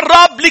يقعد مع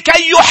الرب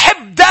لكي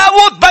يحب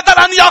داود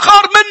بدلا ان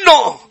يغار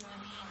منه.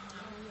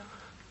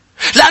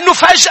 لأنه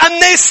فجأة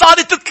الناس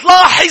صارت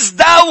تلاحظ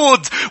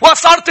داود،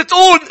 وصارت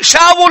تقول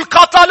شاول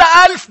قتل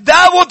 1000،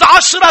 داود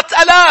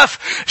 10,000.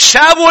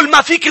 شاول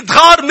ما فيك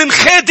تغار من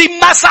خادم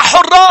مسح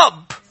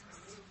الرب.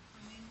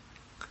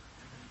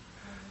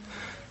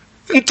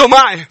 انتوا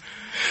معي؟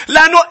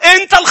 لأنه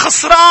أنت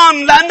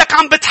الخسران، لأنك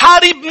عم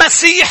بتحارب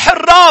مسيح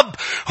الرب.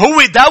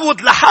 هو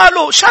داود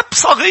لحاله شاب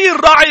صغير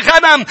راعي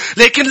غنم،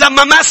 لكن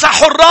لما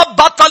مسحوا الرب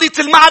بطلت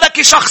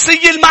المعركة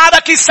شخصية،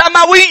 المعركة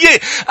سماوية.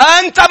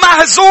 أنت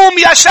مهزوم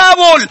يا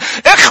شاول.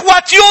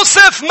 إخوة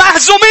يوسف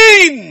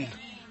مهزومين.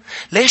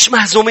 ليش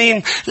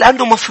مهزومين؟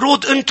 لأنه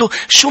مفروض أنتوا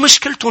شو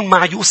مشكلتهم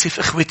مع يوسف؟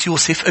 إخوة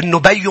يوسف إنه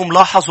بيهم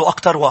لاحظوا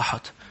أكتر واحد.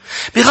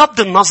 بغض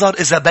النظر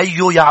إذا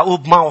بيو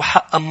يعقوب معه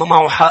حق أما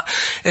معه حق،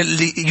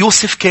 اللي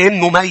يوسف كان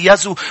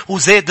مميز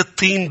وزاد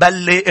الطين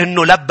بلة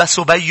إنه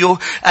لبسوا بيو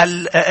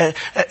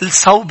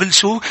الثوب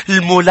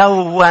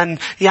الملون.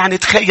 يعني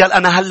تخيل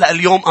أنا هلأ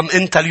اليوم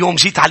أنت اليوم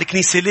جيت على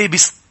الكنيسة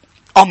لابس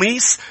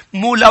قميص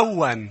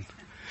ملون.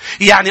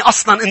 يعني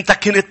أصلا أنت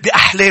كنت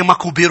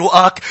بأحلامك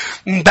وبرؤاك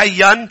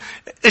مبين،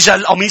 إجا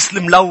القميص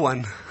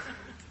الملون.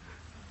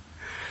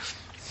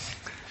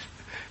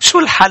 شو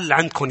الحل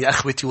عندكم يا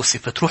أخوة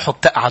يوسف؟ بتروحوا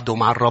بتقعدوا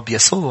مع الرب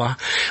يسوع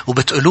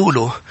وبتقولوا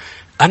له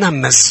أنا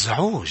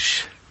مزعوج،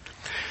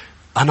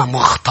 أنا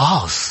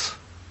مغتاظ.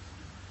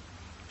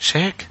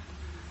 شيك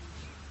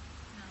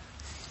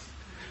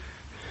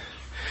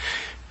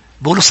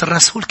بولس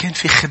الرسول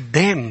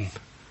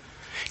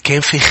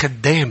كان في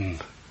خدام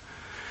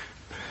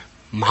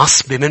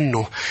معصب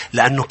منه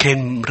لأنه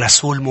كان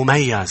رسول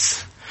مميز.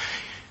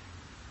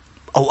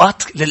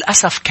 أوقات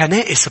للأسف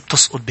كنائس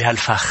بتسقط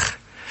بهالفخ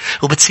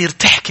وبتصير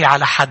تحكي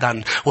على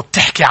حدا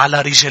وبتحكي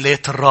على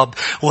رجالات الرب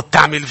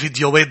وبتعمل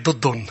فيديوهات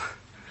ضدهم.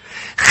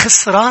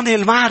 خسرانة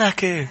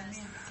المعركة.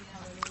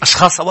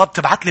 أشخاص أوقات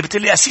تبعت لي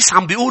بتقول لي أسيس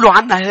عم بيقولوا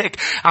عنا هيك،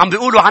 عم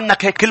بيقولوا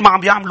عنك هيك. كل ما عم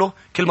بيعملوا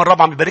كل ما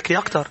الرب عم يبارك لي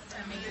أكتر.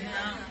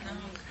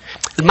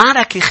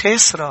 المعركة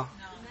خاسرة.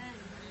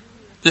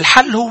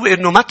 الحل هو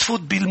إنه ما تفوت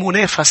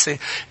بالمنافسة،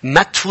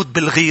 ما تفوت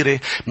بالغيرة،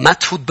 ما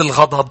تفوت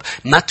بالغضب،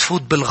 ما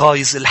تفوت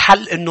بالغايز.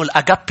 الحل إنه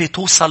الأغابي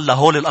توصل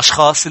لهول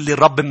الأشخاص اللي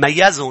الرب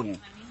مميزهم.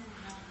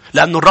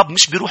 لأنه الرب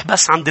مش بيروح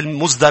بس عند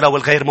المزدرى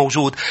والغير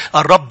موجود.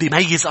 الرب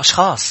بيميز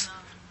أشخاص.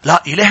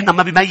 لا، إلهنا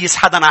ما بيميز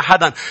حدا عن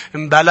حدا.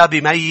 بلا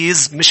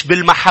بيميز مش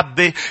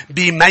بالمحبة،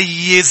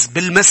 بيميز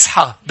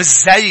بالمسحة،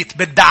 بالزيت،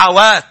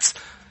 بالدعوات.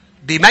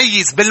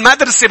 بيميز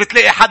بالمدرسة.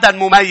 بتلاقي حدا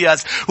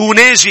مميز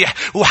وناجح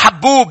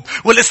وحبوب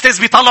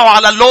والأستاذ بيطلعوا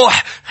على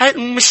اللوح.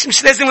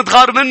 مش لازم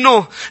تغار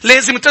منه.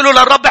 لازم تقوله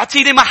للرب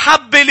اعطيني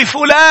محبة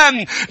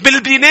لفلان.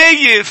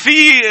 بالبناية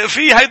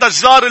في هيدا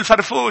الجار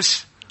الفرفوش.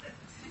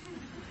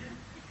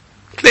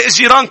 تلاقي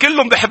الجيران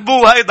كلهم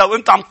بيحبوه هيدا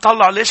وانت عم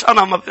تطلع ليش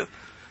أنا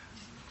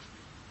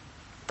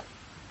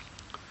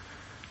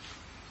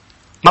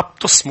ما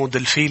بتصمد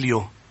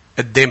الفيليو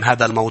قدام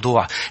هذا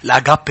الموضوع.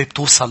 الأغابي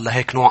بتوصل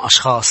لهيك نوع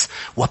أشخاص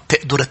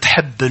وبتقدر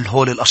تحب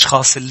هول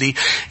الأشخاص اللي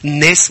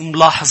الناس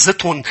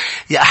ملاحظتهم.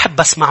 يا أحب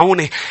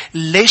اسمعوني،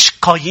 ليش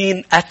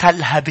قايين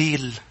قتل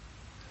هابيل؟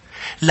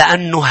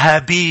 لأنه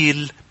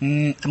هابيل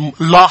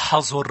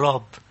لاحظوا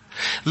الرب،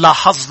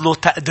 لاحظ له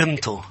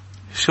تقدمته.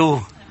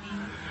 شو؟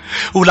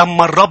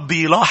 ولما الرب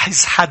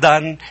يلاحظ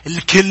حدا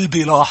الكل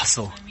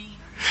بيلاحظه.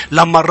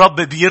 لما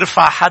الرب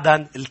بيرفع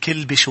حدا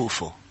الكل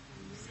بيشوفه.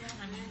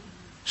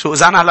 شو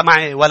إذا أنا هلا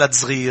معي ولد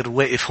صغير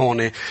واقف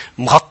هون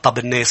مغطى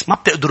بالناس، ما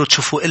بتقدروا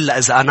تشوفوا إلا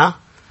إذا أنا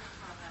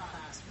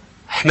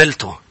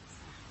حملته.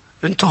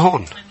 أنتوا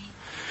هون.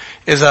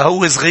 إذا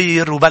هو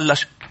صغير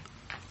وبلش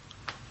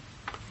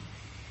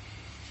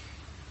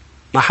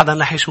ما حدا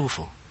رح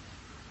يشوفه،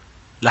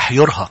 رح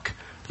يرهق،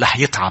 رح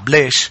يتعب.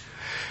 ليش؟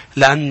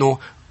 لأنه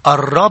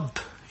الرب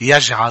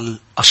يجعل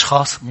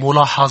أشخاص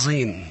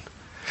ملاحظين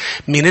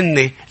من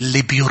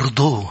اللي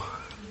بيرضوه.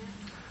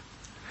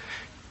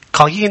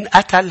 قايين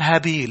قتل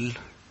هابيل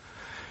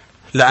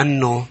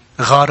لأنه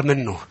غار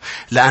منه،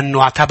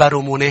 لأنه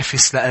اعتبره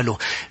منافس له.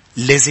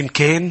 لازم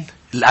كان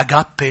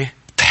الأغابي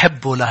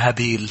تحبه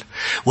لهابيل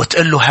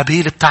وتقول له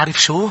هابيل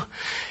بتعرف شو؟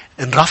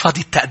 إن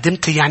رفضت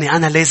تقدمتي يعني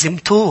أنا لازم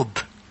توب.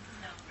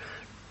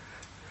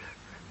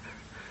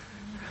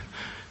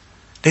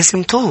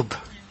 لازم توب.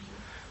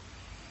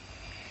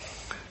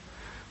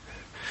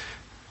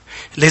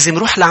 لازم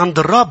روح لعند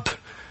الرب،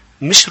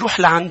 مش روح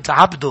لعند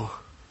عبده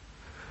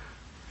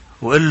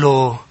وقال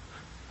له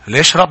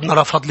ليش ربنا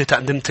رفض لي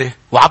تقدمتي؟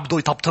 وعبده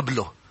يطبطب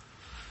له.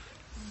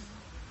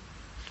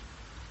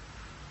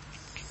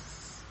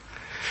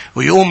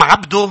 ويقوم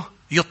عبده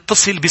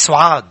يتصل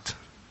بسعاد.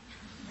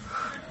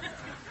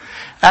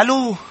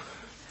 قالوا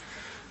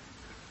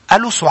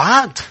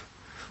سعاد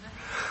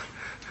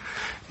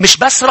مش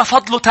بس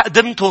رفض له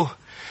تقدمته،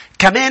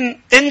 كمان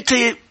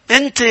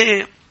انت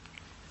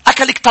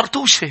اكلك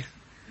طرطوشة.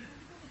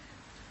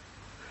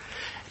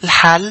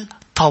 الحل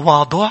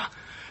تواضع،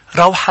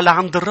 روحة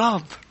لعند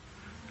الرب.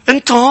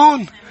 انت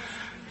هون.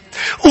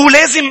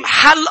 ولازم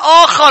حل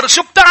آخر.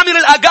 شو بتعمل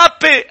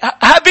الأغابي؟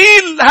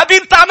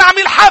 هابيل تعال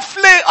نعمل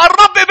حفلة.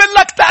 الرب يقول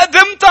لك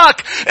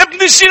تقدمتك.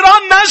 ابن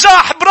الجيران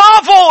نجح.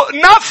 برافو.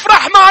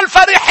 نفرح مع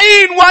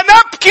الفرحين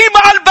ونبكي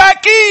مع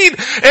الباكين.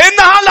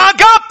 إنها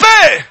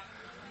الأغابي.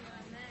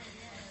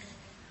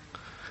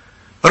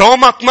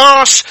 روما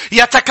 12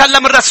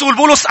 يتكلم الرسول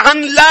بولس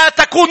عن لا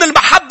تكون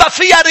المحبة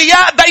فيها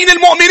رياء بين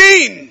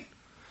المؤمنين،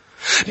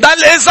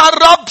 بل إذا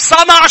الرب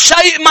صنع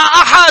شيء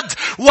مع أحد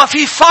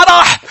وفي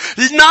فرح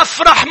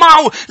نفرح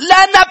معه.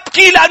 لا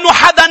نبكي لأنه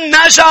حدا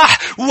نجح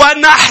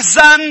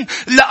ونحزن،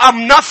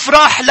 لأم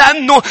نفرح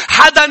لأنه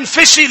حدا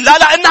فشل. لا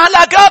لأنها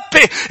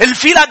الأغابي.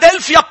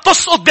 الفيلادلفيا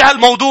بتسقط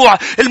بهالموضوع.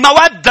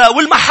 المودة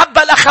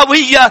والمحبة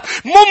الأخوية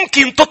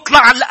ممكن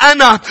تطلع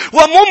الأنا،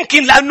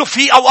 وممكن لأنه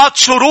في أوقات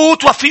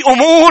شروط وفي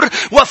أمور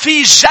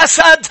وفي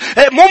جسد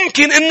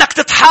ممكن إنك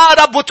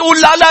تتحارب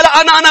وتقول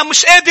لا أنا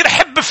مش قادر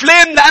أحب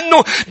فلان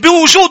لأنه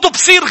بوجوده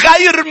بصير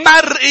غير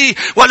مرئي.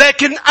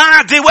 ولكن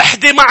قاعدة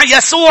وحدة مع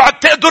يسوع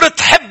بتقدر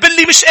تحب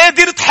اللي مش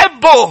قادر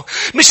تحبه.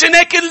 مش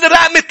هناك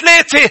الرقم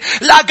 3.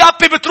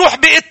 الأغابي بتروح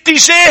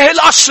باتجاه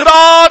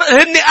الأشرار،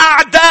 هن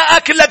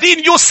أعدائك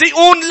الذين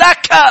يسيئون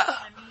لك.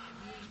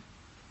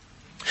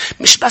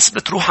 مش بس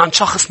بتروح عن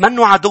شخص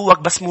منه عدوك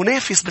بس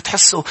منافس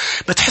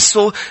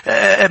بتحسه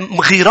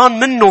غيران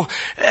منه،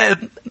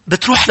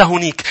 بتروح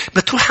لهونيك.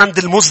 بتروح عند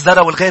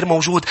المزدرى والغير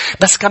موجود.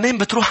 بس كمان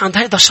بتروح عند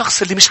هيدا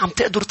الشخص اللي مش عم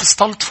تقدر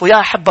تستلطفه. يا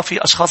أحبة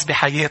في أشخاص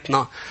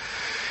بحياتنا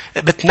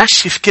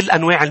بتنشف كل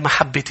أنواع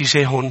المحبة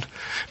تجاههم.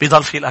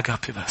 بيضل في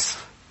الأغابي بس.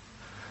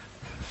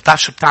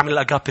 تعرف شو بتعمل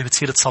الأغابي؟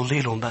 بتصير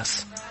تصلي لهم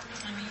بس.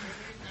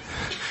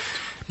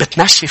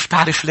 بتنشف.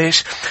 تعرف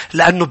ليش؟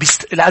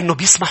 لأنه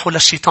بيسمحوا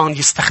للشيطان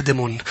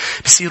يستخدمون.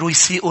 بيصيروا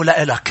يسيئوا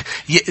لإلك،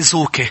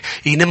 يأذوك،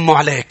 ينموا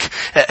عليك،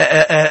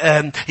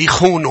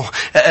 يخونوا،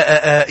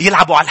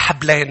 يلعبوا على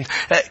الحبلين.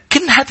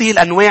 كل هذه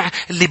الأنواع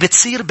اللي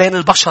بتصير بين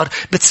البشر،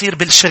 بتصير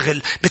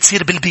بالشغل،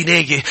 بتصير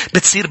بالبناية،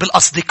 بتصير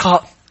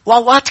بالأصدقاء،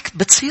 وأوقات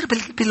بتصير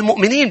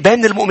بالمؤمنين،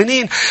 بين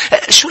المؤمنين.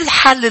 شو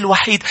الحل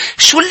الوحيد؟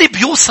 شو اللي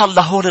بيوصل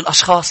لهول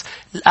الأشخاص؟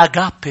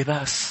 الأغابي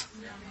بس.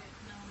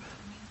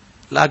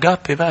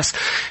 الأغابي بس.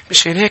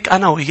 مش هيك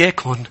أنا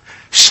وإياكم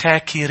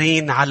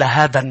شاكرين على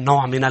هذا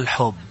النوع من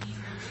الحب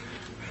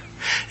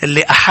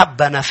اللي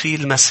أحبنا فيه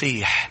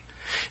المسيح.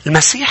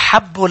 المسيح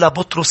حبه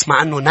لبطرس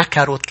مع أنه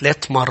نكره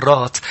 3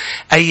 مرات.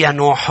 أي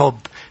نوع حب؟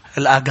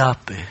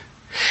 الأغابي.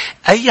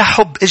 أي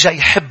حب إجا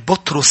يحب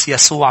بطرس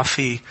يسوع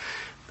فيه؟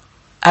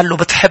 قال له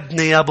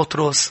بتحبني يا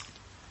بطرس؟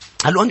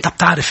 قال له أنت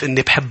بتعرف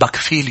أني بحبك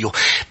فيليو.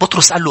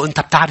 بطرس قال له أنت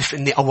بتعرف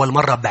أني أول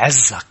مرة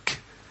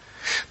بعزك.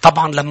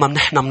 طبعا لما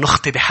نحن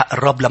منخطي بحق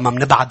الرب، لما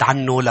منبعد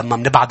عنه، لما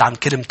منبعد عن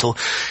كلمته،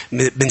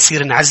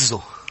 بنصير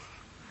نعزه.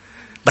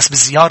 بس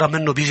بالزيارة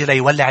منه بيجي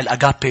ليولع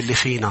الأغابي اللي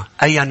فينا.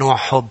 أي نوع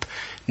حب؟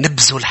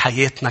 نبذل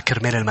حياتنا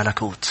كرمال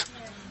الملكوت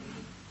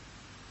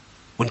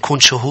ونكون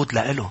شهود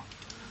لإله.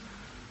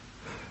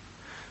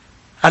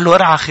 قال له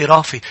ارعى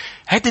خرافي.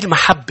 هذه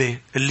المحبة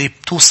اللي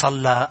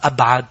بتوصل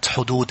لأبعد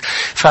حدود.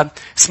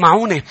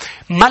 فاسمعوني،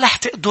 ما رح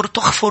تقدر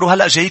تغفر،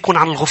 وهلأ جايكم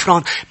عن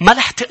الغفران، ما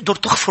رح تقدر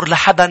تغفر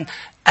لحدا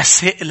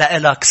أساء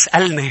لإلك،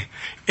 سألني،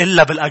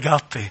 إلا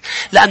بالأغابي.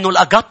 لأنه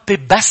الأغابي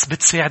بس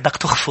بتساعدك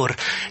تغفر.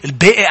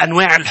 الباقي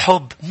أنواع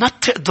الحب ما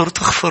بتقدر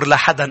تغفر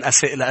لحدا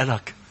أساء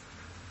لإلك.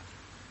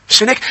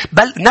 عشان هيك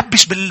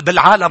نبش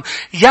بالعالم.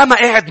 يا ما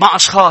قاعد مع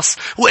أشخاص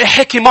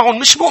وحكي معهم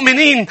مش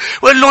مؤمنين،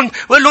 وقال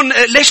لهم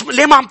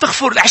ليه ما عم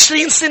تغفر؟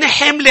 20 سنة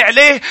حاملة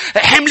عليه،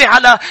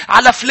 حاملة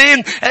على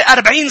فلان.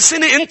 40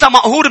 سنة أنت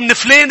مقهور من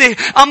فلانة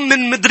أم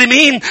من مدري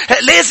مين.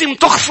 لازم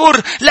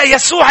تغفر. لا،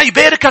 يسوع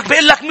يباركك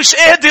بيقول لك مش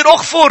قادر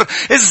أغفر.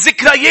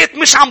 الذكريات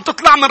مش عم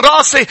تطلع من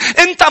رأسي.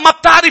 أنت ما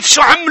بتعرف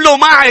شو عملوا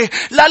معي.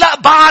 لا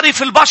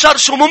بعرف البشر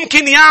شو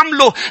ممكن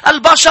يعملوا.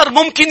 البشر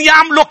ممكن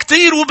يعملوا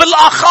كتير،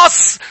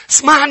 وبالأخص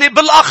اسمعني،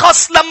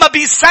 بالأخص لما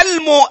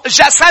بيسلموا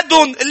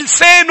جسدهم،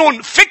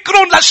 لسانهم،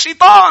 فكرهم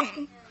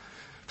للشيطان.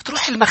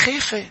 بتروح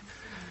المخافة.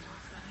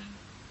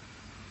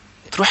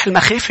 تروح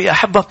المخافة يا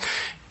أحبة.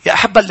 يا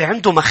أحبة اللي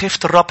عنده مخافة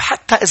الرب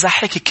حتى إذا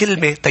حكي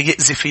كلمة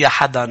تيأذي فيها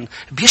حدا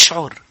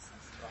بيشعر.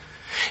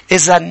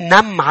 إذا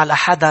نم على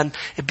حدا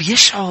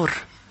بيشعر.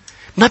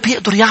 ما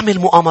بيقدر يعمل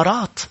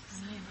مؤامرات.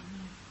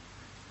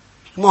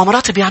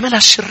 المؤامرات بيعملها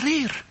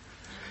الشرير.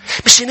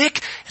 مش هناك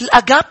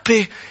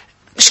الأغابي.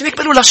 مش هيك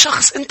بيقولوا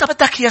للشخص أنت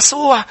بدك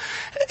يسوع.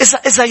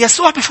 إذا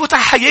يسوع بفوت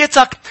على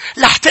حياتك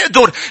رح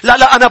تقدر.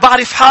 لا أنا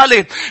بعرف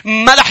حالي،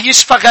 ما رح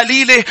يشفى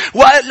غليلي.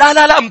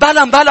 لا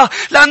مبلا.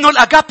 لأنه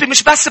الأغابي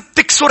مش بس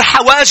بتكسر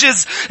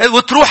حواجز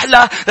وتروح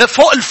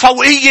لفوق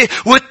الفوقية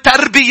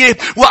والتربية.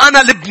 وأنا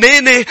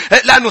لبناني،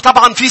 لأنه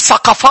طبعا في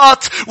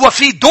ثقافات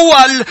وفي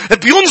دول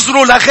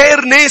بينظروا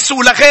لغير ناس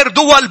ولغير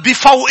دول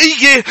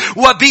بفوقية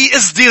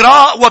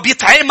وبازدراء،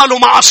 وبيتعاملوا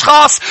مع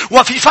أشخاص.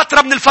 وفي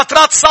فترة من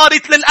الفترات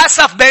صارت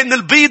للأسف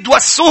بين البيض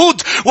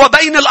والسود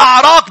وبين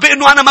الأعراق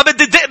بأنه أنا ما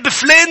بدي دق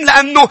بفلان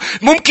لأنه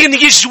ممكن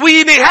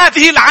يجويني.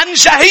 هذه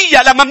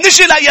العنجهية لما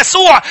منجي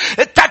ليسوع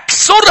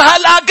تكسرها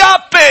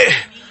الأغابي.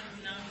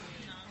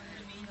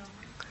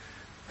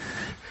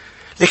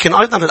 لكن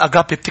أيضا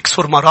الأغابي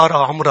بتكسر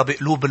مرارة عمرها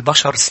بقلوب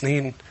البشر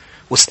سنين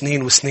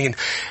وسنين وسنين.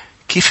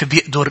 كيف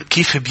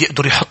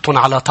بيقدر يحطون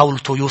على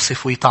طاولته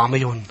يوسف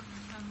ويطعميهم؟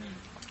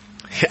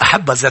 يا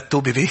أحبة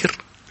زتوه ببير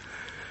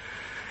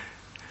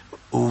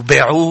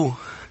وباعوه،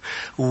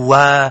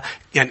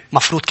 ويعني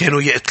مفروض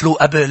كانوا يقتلوه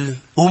قبل.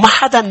 وما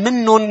حدا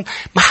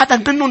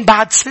منهم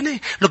بعد سنة،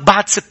 لك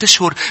بعد 6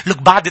 أشهر، لك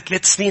بعد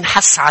 3 سنين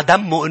حس على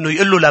دمه انه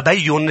يقول له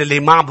لبيهم اللي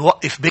ما عم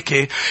بوقف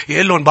بكي،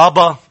 يقول لهم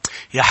بابا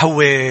يا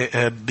حوي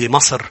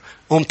بمصر،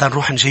 قوم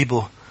تنروح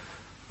نجيبه،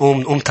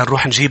 قوم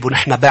تنروح نجيبه،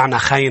 نحن بعنا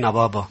خينا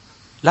بابا.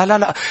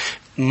 لا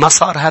ما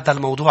صار هذا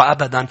الموضوع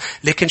ابدا.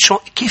 لكن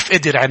كيف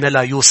قدر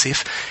عملها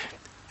يوسف؟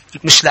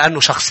 مش لانه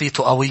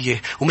شخصيته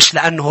قوية، ومش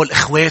لانه هو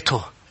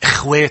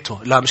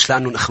اخواته. لا، مش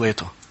لأنه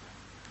إخواته.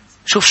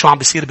 شوف شو عم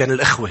بيصير بين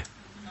الإخوة.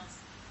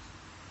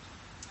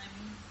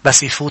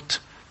 بس يفوت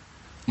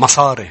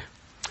مصاري،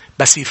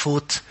 بس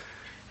يفوت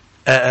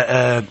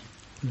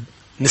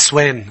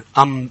نسوان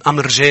أم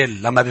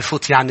رجال، لما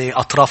بيفوت يعني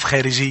أطراف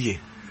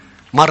خارجية،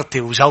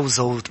 مرتي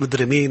وجوزه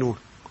ومدري مين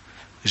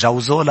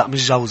جوزه، لا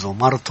مش جوزه،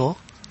 مرته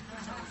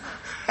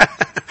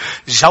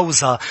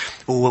جوزة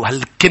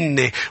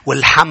وهالكنة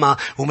والحما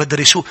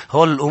ومدري شو،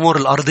 هول الأمور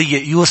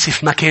الأرضية.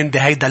 يوسف ما كان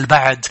بهيدا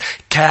البعد.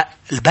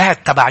 البعد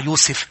تبع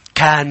يوسف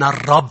كان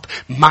الرب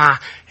مع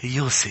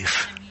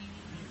يوسف.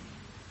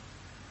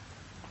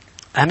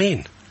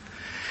 أمين.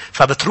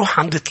 فبتروح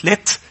عند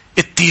 3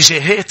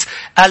 اتجاهات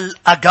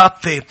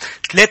الأغابي.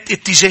 3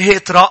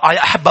 اتجاهات رائعة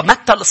يا أحبة.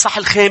 متى الإصحاح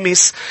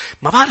 5،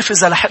 ما بعرف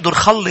إذا رح أقدر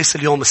خلص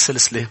اليوم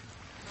السلسلة.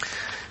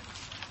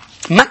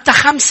 متى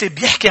 5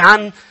 بيحكي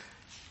عن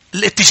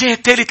الاتجاه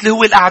الثالث اللي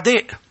هو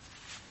الأعداء.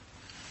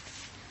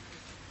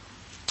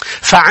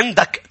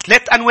 فعندك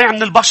 3 أنواع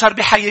من البشر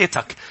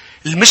بحياتك: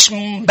 المش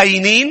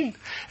مبينين،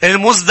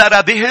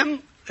 المزدرى بهم،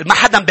 ما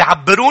حدا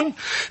بيعبرون.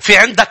 في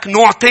عندك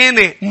نوع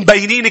تاني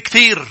مبينين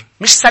كتير،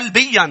 مش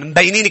سلبيا،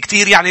 مبينين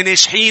كتير يعني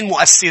ناجحين،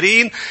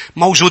 مؤثرين،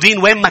 موجودين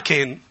وين ما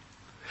كان.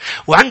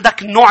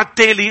 وعندك النوع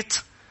الثالث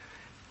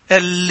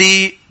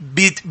اللي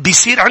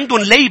بيصير عندهم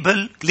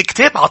ليبل.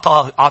 الكتاب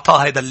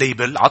عطاه هذا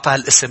الليبل، عطاه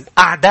الاسم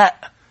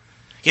أعداء.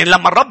 يعني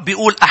لما الرب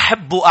بيقول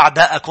أحبوا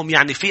أعداءكم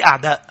يعني في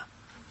أعداء.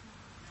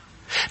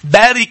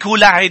 باركوا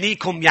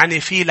لاعنيكم يعني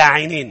في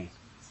لاعنين.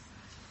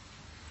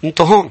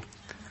 انتوا هون.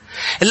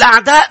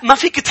 الأعداء ما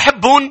فيك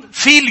تحبون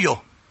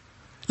فيليو.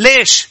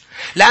 ليش؟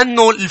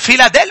 لأنه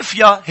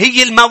الفيلادلفيا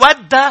هي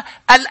المودة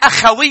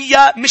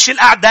الأخوية مش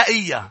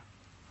الأعدائية.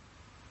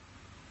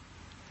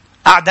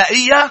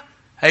 أعدائية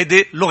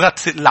هيدي لغة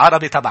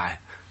العربي تبعها.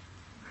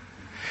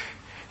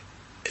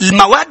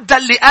 المودة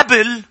اللي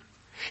قبل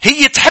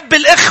هي تحب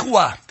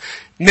الإخوة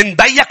من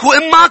بيك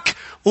وإمك،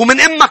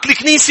 ومن إمك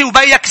الكنيسة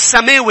وبيك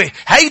السماوي.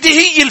 هيدي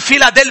هي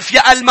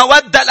الفيلادلفيا،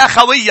 المودة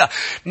الأخوية.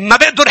 ما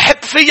بقدر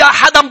يحب فيها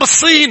حدا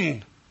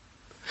بالصين.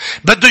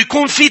 بده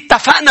يكون في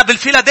اتفقنا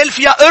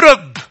بالفيلادلفيا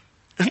قرب.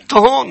 انتوا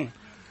هون.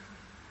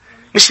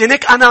 مش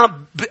هناك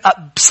أنا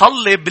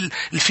بصلي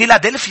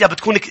بالفيلادلفيا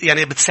بتكون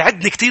يعني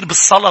بتساعدني كتير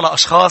بالصلاة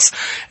لأشخاص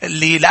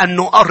اللي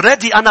لأنه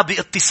already أنا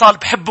باتصال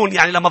بحبهم.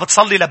 يعني لما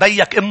بتصلي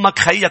لبيك إمك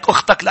خيك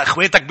أختك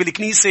لأخواتك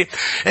بالكنيسة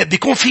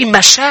بيكون في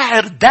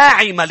مشاعر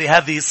داعمة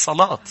لهذه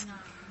الصلاة.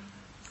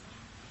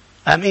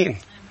 أمين.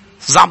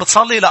 إذا عم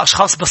بتصلي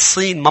لأشخاص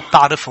بالصين ما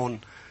بتعرفهم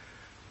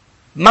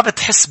ما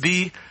بتحس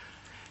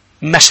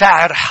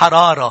بمشاعر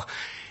حرارة.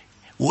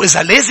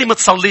 وإذا لازم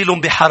تصلي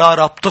لهم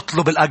بحرارة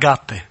بتطلب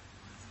الأغابي.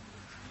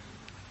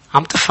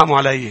 عم تفهموا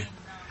علي؟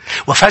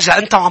 وفجأة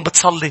أنت وعم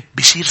بتصلي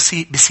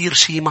بيصير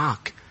شيء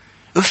معك.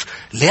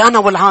 ليه أنا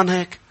ولعان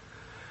هيك؟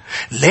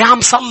 ليه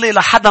عم صلي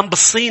لحدا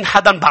بالصين؟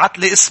 حدا بعت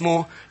لي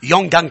اسمه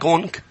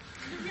يونغ.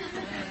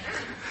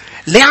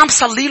 ليه عم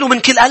صلي له من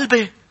كل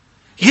قلبي؟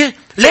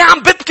 ليه عم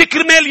ببكي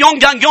كرمال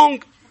يونغ؟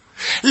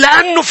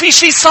 لأنه في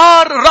شيء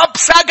صار. رب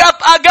سقب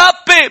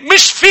أغابي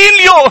مش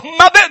فيليو.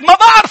 ما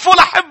بعرفه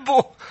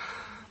لحبه.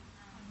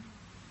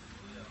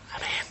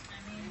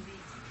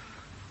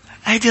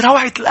 هيدي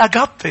روعة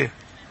الأغابي.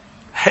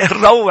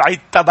 روعة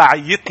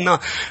تبعيتنا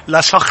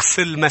لشخص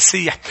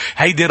المسيح.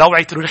 هيدي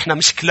روعة إنه نحن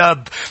مش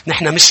كلاب،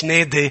 نحن مش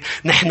نادي،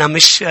 نحن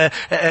مش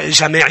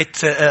جماعة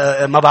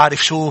ما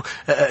بعرف شو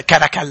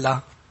كاراكلا.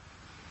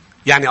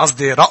 يعني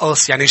قصدي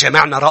رقص، يعني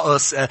جمعنا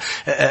رقص،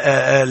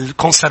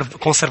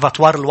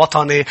 الكونسرفاتوار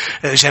الوطني،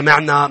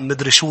 جمعنا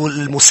مدري شو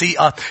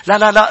الموسيقى.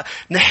 لا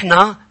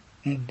نحن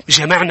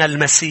جمعنا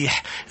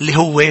المسيح اللي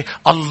هو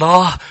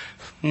الله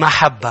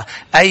محبة.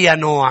 أي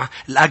نوع؟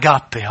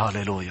 الأغابي.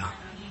 هاليلويا.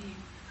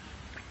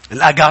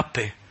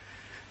 الأغابي.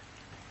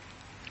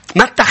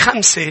 متى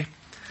 5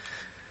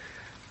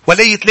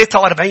 ولية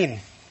 43.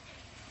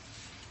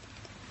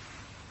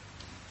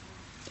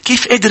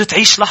 كيف قدر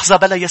تعيش لحظة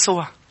بلا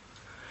يسوع؟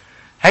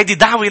 هيدي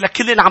دعوة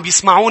لكل اللي عم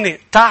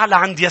يسمعوني. تعال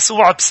عند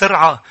يسوع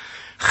بسرعة.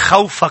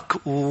 خوفك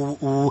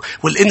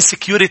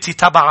والانسكيورتي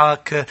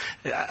تبعك،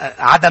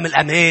 عدم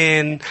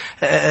الأمان،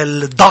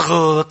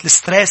 الضغط،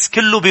 الستريس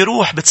كله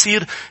بيروح.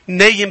 بتصير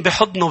نايم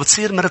بحضنه،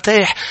 بتصير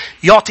مرتاح.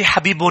 يعطي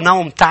حبيبه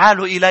نوم.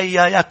 تعالوا إلي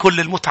يا كل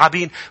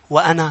المتعبين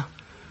وأنا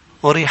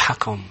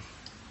أريحكم.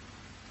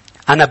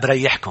 أنا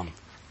بريحكم.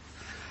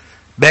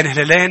 بين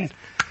هلالين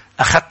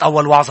أخذت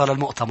أول وعظة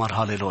للمؤتمر.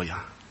 هاليلويا.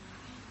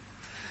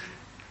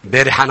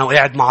 بارح أنا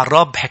وقاعد مع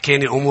الرب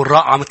حكاني أمور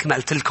رائعة مثل ما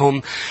قلت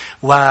لكم.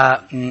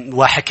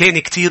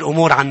 وحكاني كتير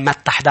أمور عن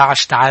متى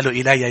 11. تعالوا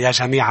إلي يا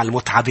جميع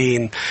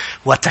المتعبين.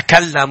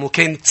 وتكلم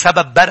وكانت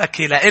سبب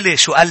بركة لإلي.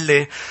 شو قال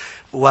لي؟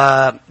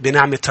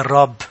 وبنعمة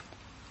الرب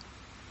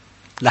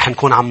رح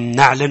نكون عم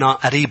نعلنها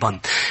قريبا.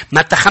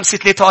 متى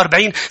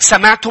 5:43.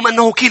 سمعتم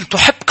أنه قيل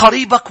تحب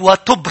قريبك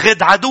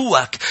وتبغض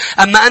عدوك،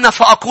 أما أنا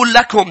فأقول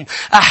لكم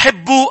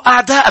أحبوا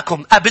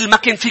أعداءكم. قبل ما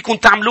كان فيكم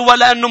تعملوها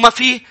لأنه ما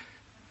في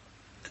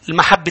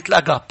المحبة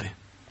الأغابي.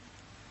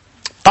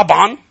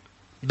 طبعا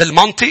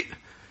بالمنطق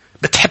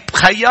بتحب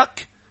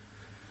خيك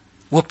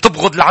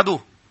وبتبغض العدو.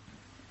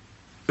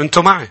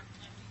 انتوا معي؟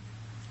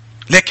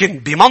 لكن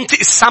بمنطق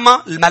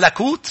السماء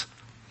الملكوت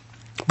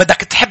بدك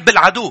تحب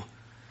العدو.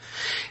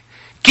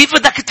 كيف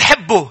بدك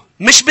تحبه؟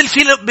 مش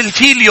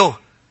بالفيليو.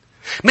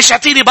 مش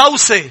اعطيني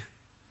بوسة.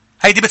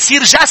 هيدي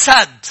بتصير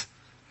جسد.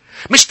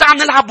 مش تعال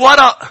نلعب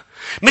ورق.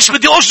 مش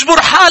بدي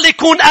أجبر حالي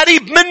يكون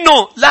قريب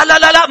منه.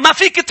 لا ما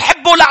فيك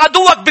تحبه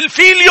لعدوك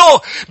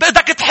بالفيليو.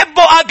 بدك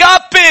تحبه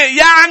أغابي.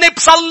 يعني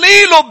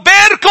بصلي له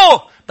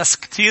بباركه. بس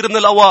كتير من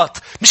الأوقات،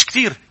 مش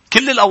كتير،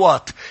 كل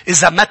الأوقات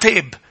إذا ما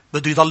تاب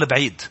بده يضل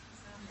بعيد.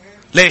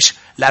 ليش؟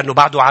 لأنه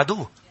بعده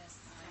عدو.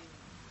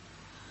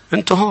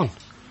 انتوا هون.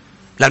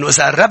 لأنه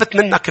إذا قربت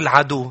منك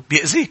العدو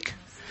بيأذيك.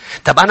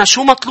 طب أنا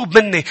شو مطلوب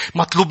مني؟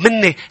 مطلوب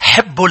مني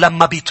حبه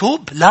لما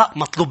بيتوب؟ لا،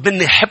 مطلوب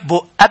مني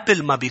حبه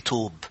قبل ما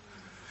بيتوب.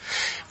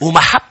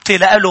 ومحبتي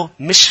لأله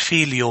مش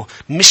فيليو،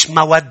 مش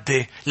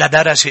مودة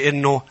لدرجة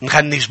إنه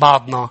نغنج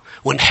بعضنا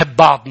ونحب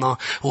بعضنا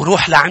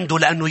وروح لعنده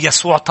لأنه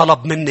يسوع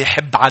طلب مني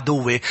حب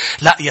عدوي.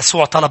 لا،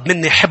 يسوع طلب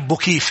مني حبه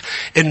كيف؟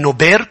 إنه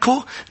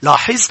باركوا،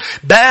 لاحظ،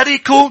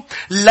 باركوا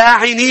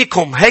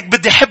لاعنيكم، هيك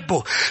بدي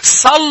حبه.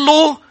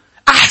 صلوا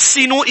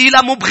أحسنوا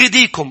إلى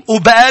مبغضيكم،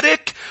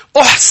 أبارك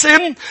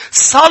أحسن.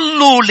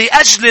 صلوا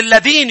لأجل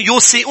الذين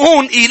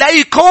يسيئون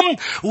إليكم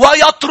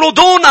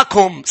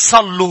ويطردونكم،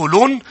 صلوا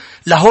لهم،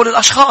 لهول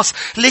الأشخاص،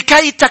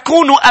 لكي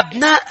تكونوا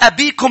أبناء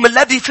أبيكم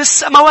الذي في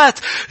السماوات.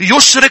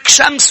 يشرق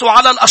شمسه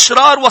على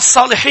الأشرار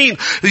والصالحين،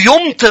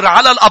 يمطر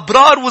على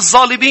الأبرار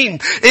والظالمين.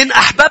 إن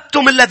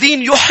أحببتم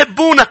الذين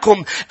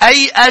يحبونكم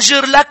أي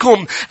أجر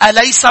لكم،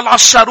 أليس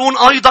العشرون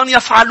أيضا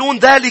يفعلون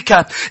ذلك؟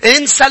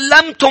 إن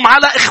سلمتم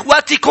على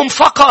إخوتكم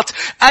فقط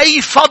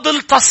أي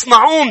فضل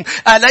تصنعون،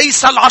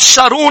 أليس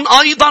العشرون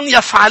أيضا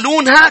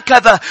يفعلون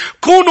هكذا؟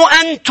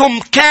 كونوا أنتم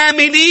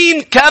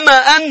كاملين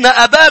كما أن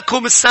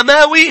أباكم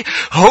السماوي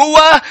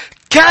هو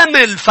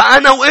كامل.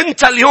 فأنا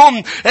وإنت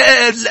اليوم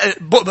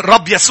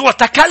الرب يسوع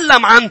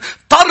تكلم عن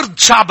طرد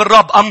شعب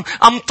الرب،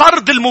 أم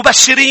طرد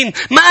المبشرين.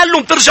 ما قال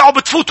لهم ترجعوا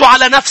بتفوتوا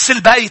على نفس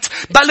البيت،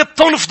 بل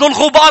بتنفضوا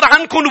الغبار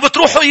عنكم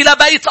وبتروحوا إلى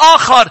بيت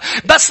آخر.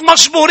 بس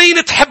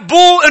مجبورين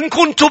تحبوه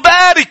إنكم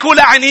تباركوا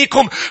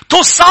لعنيكم،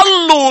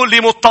 تصلوا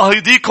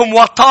لمضطهديكم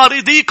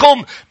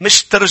وطارديكم،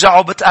 مش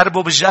ترجعوا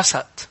بتقربوا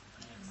بالجسد.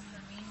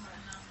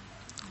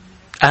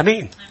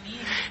 آمين.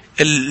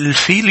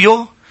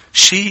 الفيليو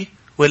شيء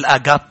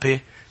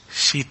والأغابي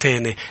شيء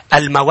تاني.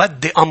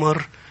 المودة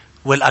أمر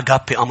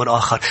والأغابي أمر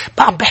آخر.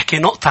 بعد بحكي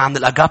نقطة عن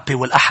الأغابي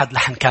والأحد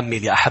رح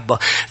نكمل يا أحبة،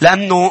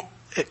 لأنه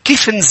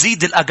كيف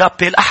نزيد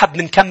الأغابي؟ الأحد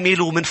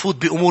منكمل ومنفوت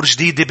بأمور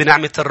جديدة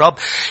بنعمة الرب.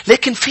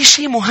 لكن في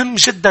شيء مهم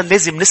جدا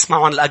لازم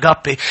نسمعه عن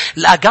الأغابي.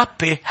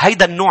 الأغابي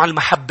هيدا النوع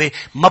المحبة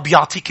ما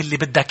بيعطيك اللي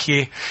بدك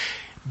إياه،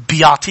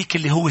 بيعطيك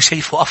اللي هو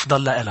شايفه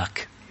أفضل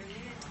لإلك.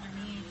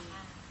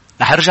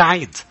 رح أرجع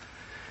عيد.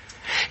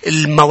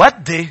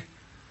 المودة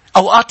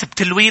أوقات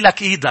بتلوي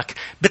لك إيدك،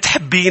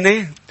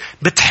 بتحبيني،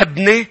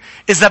 بتحبني،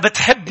 إذا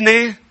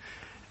بتحبني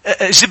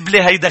جيب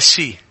لي هيدا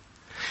الشيء.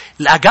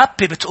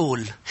 الأغابي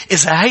بتقول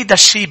إذا هيدا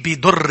الشيء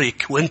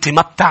بيضرك وإنت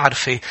ما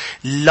بتعرفي،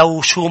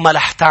 لو شو ما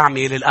رح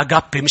تعمل،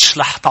 الأغابي مش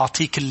رح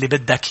تعطيك اللي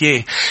بدك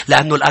إياه.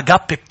 لأنه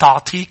الأغابي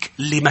بتعطيك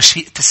اللي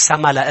مشيئة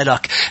السماء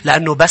لإلك،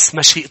 لأنه بس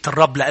مشيئة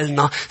الرب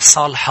لإلنا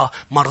صالحة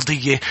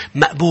مرضية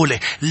مقبولة.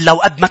 لو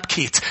قد ما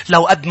بكيت،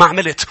 لو قد ما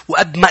عملت،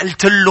 وقد ما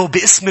قلت له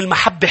باسم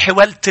المحبة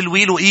حاولت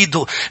تلويله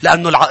إيده،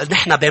 لأنه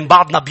نحن بين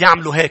بعضنا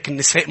بيعملوا هيك،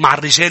 النساء مع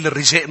الرجال،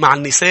 الرجال مع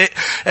النساء.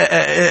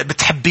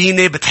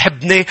 بتحبيني،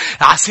 بتحبني،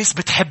 عسيس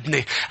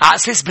بتحبني،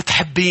 عسيس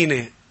بتحبيني.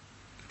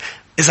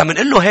 إذا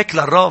منقل له هيك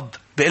للرب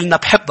بيقلنا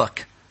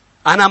بحبك،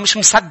 أنا مش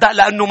مصدق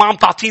لأنه ما عم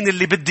تعطيني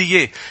اللي بدي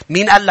إياه.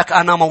 مين قال لك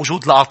أنا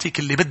موجود لأعطيك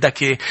اللي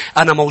بدك إياه؟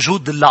 أنا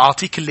موجود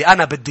لأعطيك اللي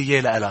أنا بدي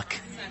إياه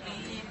لألك.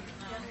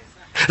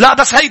 لا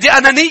بس هيدي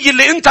أنانية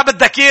اللي أنت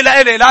بدك إياه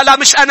لإلي. لا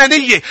مش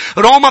أنانية.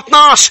 روما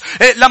 12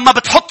 لما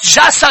بتحط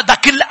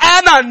جسدك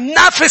الأنا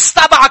نفس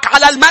تبعك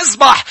على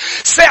المذبح،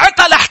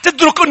 ساعتها رح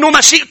تدرك إنه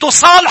مشيئته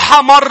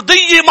صالحة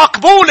مرضية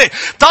مقبولة.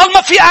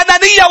 طالما في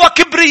أنانية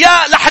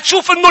وكبرياء رح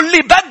تشوف إنه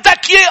اللي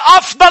بدك إياه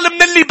أفضل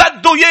من اللي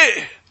بده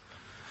إياه.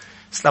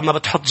 بس لما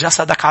بتحط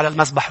جسدك على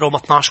المذبح، روما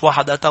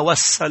 12:1،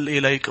 أتوسل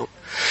إليكم،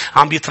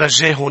 عم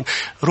بيترجاهم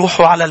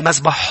روحوا على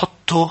المذبح،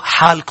 حطوا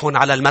حالكم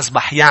على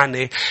المذبح.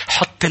 يعني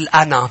حط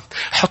الأنا،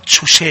 حط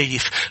شو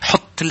شايف،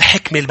 حط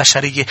الحكمة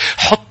البشرية،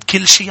 حط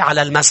كل شيء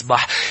على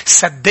المذبح.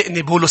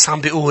 صدقني بولس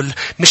عم بيقول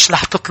مش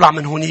رح تطلع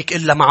من هونيك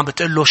إلا ما عم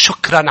بتقول له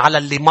شكرا على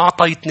اللي ما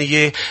عطيتني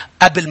إياه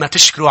قبل ما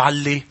تشكره على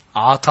اللي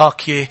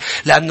عطاك إياه.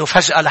 لأنه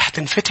فجأة رح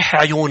تنفتح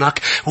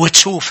عيونك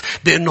وتشوف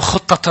بأنه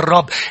خطة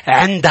الرب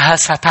عندها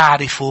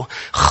ستعرف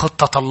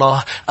خطة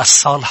الله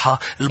الصالحة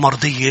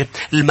المرضية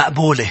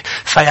المقبولة.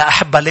 فيا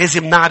أحبة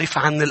لازم نعرف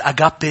عن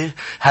الأغابي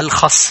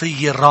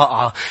هالخاصية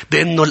الرائعة،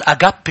 بأنه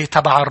الأغابي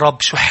تبع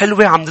الرب شو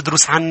حلوة عم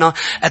ندرس عنها،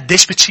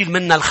 قديش بتشيل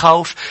منا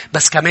الخوف.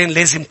 بس كمان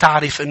لازم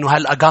تعرف أنه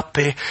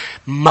هالأغابي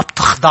ما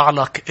بتخضع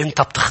لك،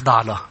 أنت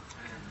بتخضع له.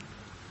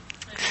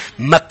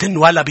 ما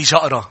بتنولى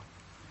بجقرة،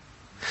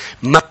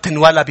 ما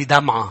بتنولى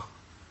بدمعة،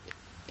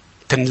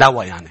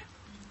 تنلوى. يعني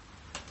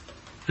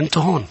انتو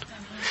هون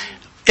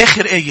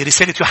آخر آية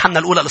رسالة يوحنا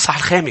الأولى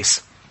الإصحاح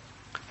 5.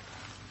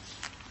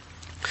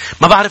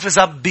 ما بعرف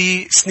إذا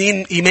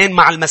بسنين إيمان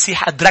مع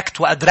المسيح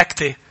أدركت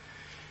وأدركت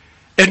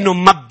إنه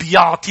ما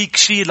بيعطيك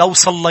شيء لو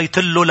صليت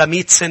له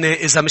 100 سنة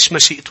إذا مش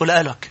مشيئته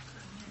لإلك.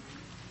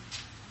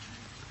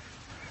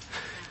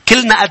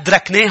 كلنا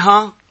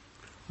أدركناها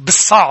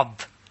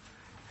بالصعب.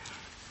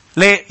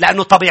 ليه؟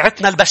 لأنه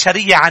طبيعتنا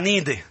البشرية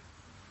عنيدة.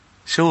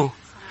 شو؟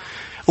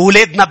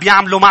 أولادنا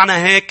بيعملوا معنا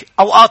هيك.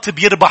 أوقات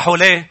بيربحوا.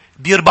 ليه؟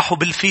 بيربحوا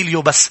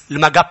بالفيليو، بس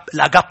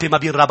الأغابي ما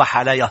بيربح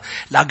عليها.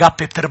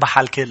 الأغابي بتربح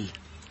على الكل.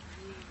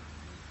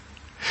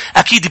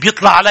 أكيد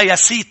بيطلع عليها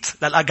سيت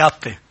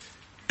للأغابي.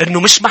 إنه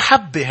مش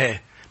محبة هي،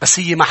 بس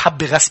هي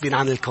محبة غصب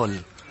عن الكل.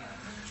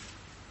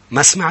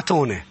 ما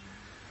سمعتوني؟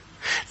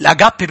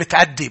 الأغابي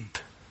بتأدب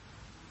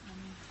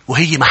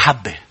وهي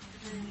محبة.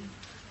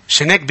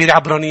 عشان هيك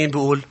بالعبرانيين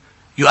بيقول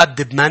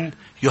يؤدب من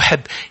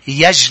يحب،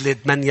 يجلد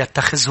من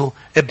يتخذه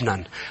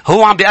ابنا.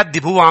 هو عم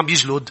بيأدب، هو عم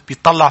بيجلد،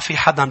 بيطلع في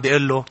حدا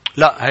بيقول له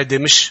لا، هيدي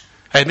مش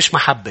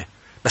محبة،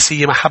 بس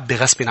هي محبة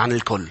غصب عن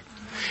الكل.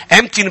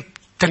 امتى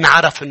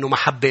بتنعرف انه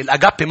محبة؟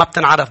 الأغابي ما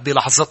بتنعرف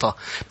بلحظتها،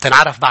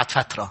 بتنعرف بعد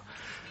فترة.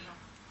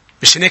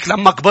 مش هيك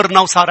لما كبرنا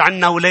وصار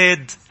عنا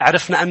أولاد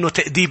عرفنا انه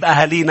تأديب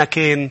أهالينا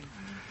كان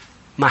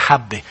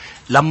محبة.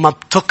 لما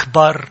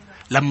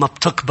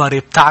بتكبري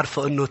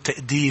بتعرفوا انه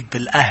تأديب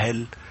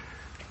الأهل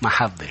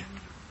محبة.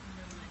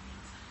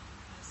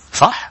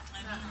 صح؟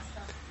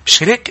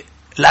 مش هيك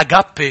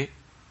الأغابي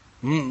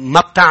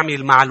ما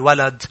بتعمل مع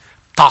الولد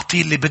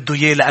تعطيه اللي بده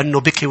اياه لانه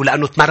بكي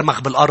ولانه تمرمغ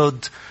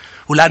بالارض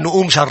ولانه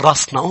قوم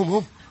جرسنا،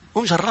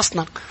 قوم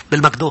جرسنا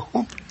بالمكدوه،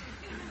 قوم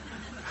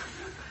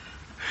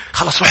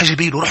خلص روح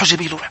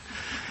جيبيله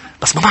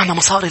بس ما معنا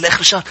مصاري لاخر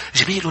الشهر،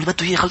 جيبيله اللي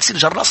بده اياه، خلصين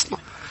جرسنا.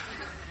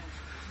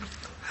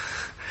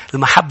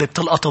 المحبة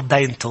بتلقطه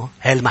بداينته،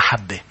 هاي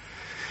المحبة،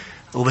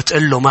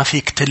 وبتقول له ما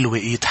فيك تلوي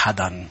ايد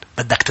حدا،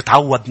 بدك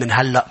تتعود من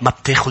هلأ ما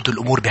بتاخد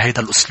الامور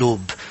بهيدا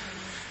الاسلوب،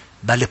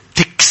 بل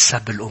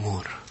بتكسب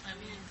الامور.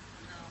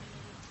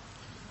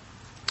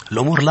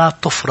 الامور لا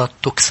تفرض،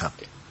 تكسب.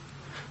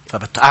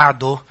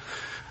 فبتقعده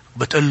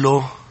وبتقول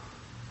له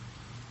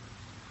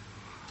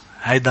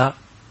هيدا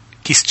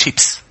كيس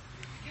تشيبس.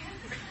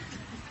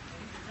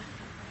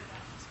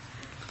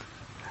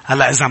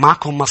 هلا اذا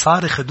معكم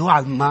مصاري خدوه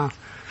على ما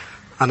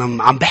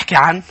انا عم بحكي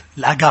عن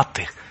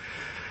الأغابي.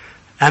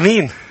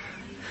 امين.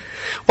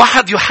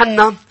 1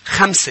 يوحنا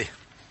 5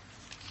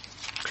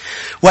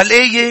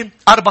 والآية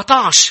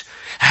 14.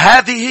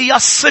 هذه هي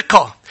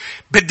الثقة.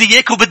 بدي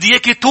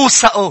اياكي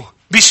توثقوا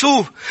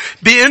بشو؟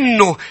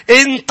 بأنه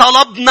إن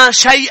طلبنا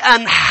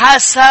شيئا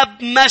حسب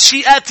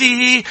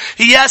مشيئته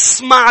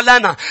يسمع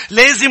لنا.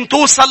 لازم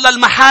توصل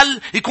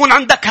للمحل يكون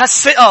عندك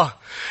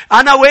هالثقة.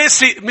 أنا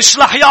واثق مش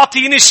رح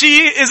يعطيني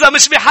شيء إذا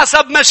مش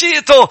بحسب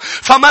مشيئته،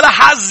 فما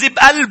رح أعذب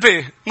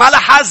قلبي، ما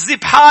رح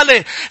أعذب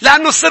حالي،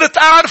 لأنه صرت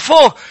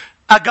أعرفه.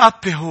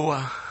 أغابي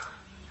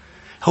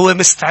هو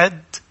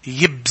مستعد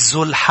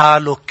يبذل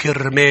حاله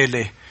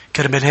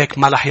كرمال هيك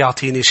ما رح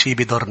يعطيني شيء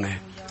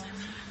بضرني.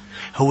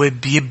 هو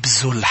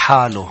بيبذل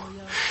حاله.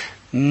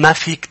 ما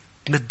فيك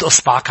تمد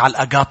اصبعك على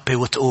الأغابي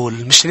وتقول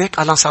مش هيك.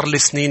 أنا صار لي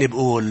سنين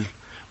بقول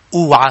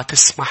اوعى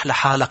تسمح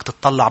لحالك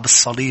تطلع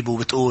بالصليب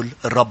وبتقول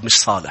الرب مش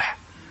صالح.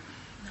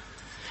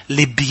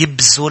 اللي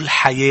بيبذل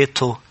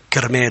حياته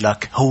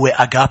كرمالك هو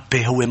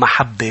أغابي، هو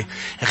محبة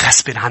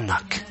غصب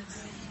عنك.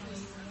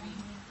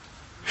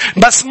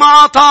 بس ما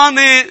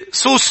أعطاني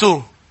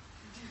سوسو،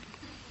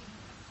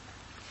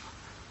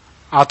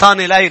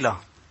 أعطاني ليلى.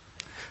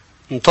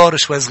 انطور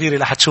شوي صغيرة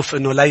لح تشوف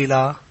انه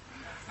ليلى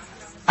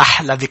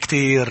احلى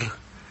بكتير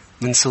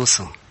من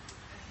سوسو.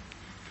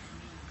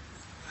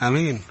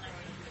 امين.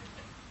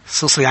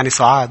 سوسو يعني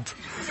سعاد.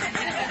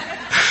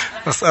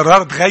 بس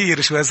قررت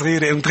غير شوي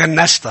صغيرة، قمت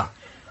غنشتها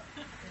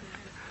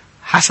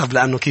حسب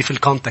لانه كيف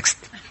الكونتكست.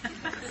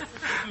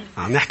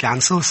 عم نحكي عن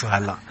سوسو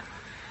هلا.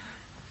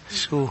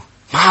 شو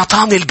ما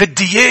أعطاني اللي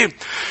بدي إياه.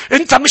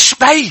 أنت مش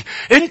بي،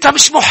 أنت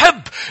مش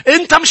محب،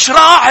 أنت مش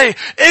راعي،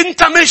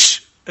 أنت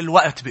مش.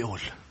 الوقت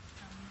بيقول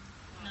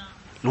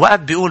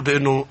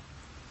بأنه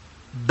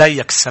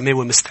بيك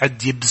السماوي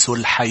مستعد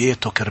يبذل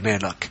حياته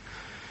كرمالك.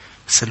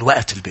 بس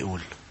الوقت اللي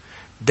بيقول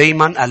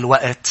دايما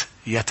الوقت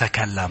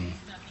يتكلم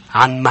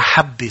عن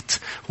محبة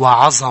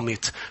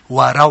وعظمة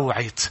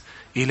وروعة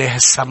إله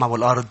السماء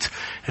والأرض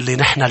اللي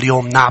نحن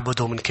اليوم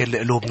نعبده من كل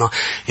قلوبنا.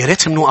 يا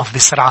ريت منوقف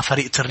بسرعة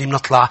فريق ترنيم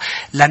نطلع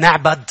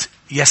لنعبد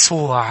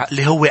يسوع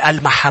اللي هو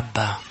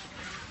المحبة.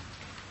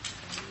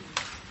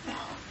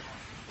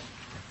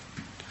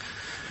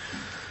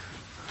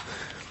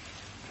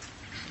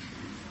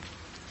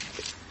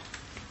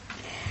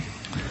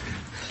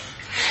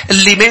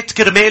 اللي مات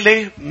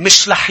كرمالي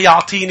مش رح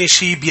يعطيني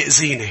شيء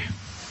بيأذيني.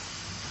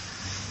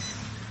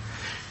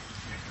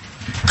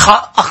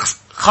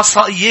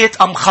 خصائيات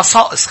أم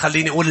خصائص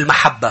خليني أقول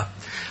المحبة.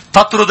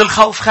 تطرد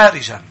الخوف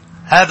خارجا،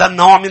 هذا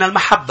النوع من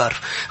المحبة.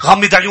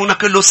 غمض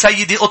عيونك قل له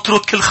سيدي اطرد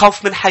كل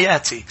خوف من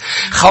حياتي.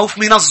 خوف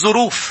من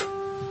الظروف،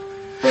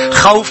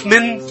 خوف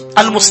من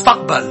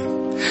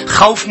المستقبل،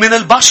 خوف من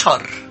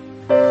البشر.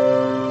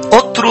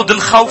 اطرد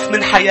الخوف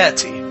من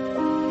حياتي.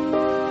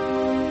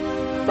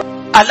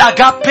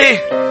 الأغابي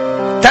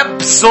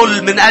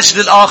تبذل من أجل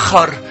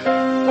الآخر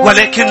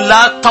ولكن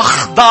لا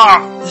تخضع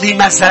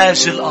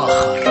لمزاج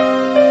الآخر.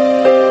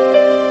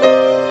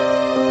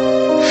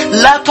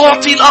 لا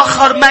تعطي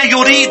الآخر ما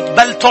يريد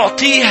بل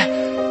تعطيه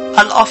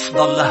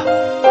الأفضل له.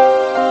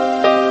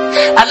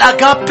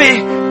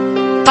 الأغابي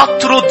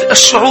تطرد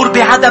الشعور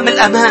بعدم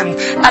الأمان.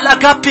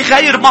 الأغابي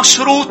غير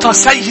مشروطة.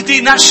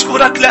 سيدي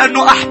نشكرك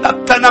لأنه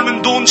أحببتنا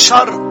من دون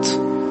شرط.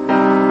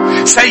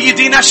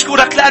 سيدي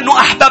نشكرك لأنه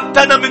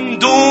أحببتنا من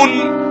دون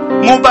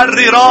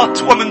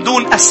مبررات ومن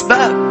دون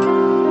أسباب.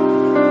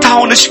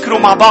 تعالوا نشكره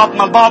مع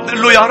بعضنا البعض.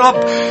 نقول له يا رب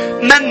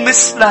من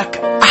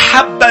مثلك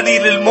أحبني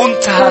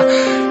للمنتهى.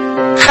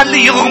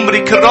 خلي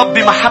يغمرك الرب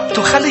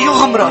بمحبته. خلي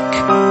يغمرك.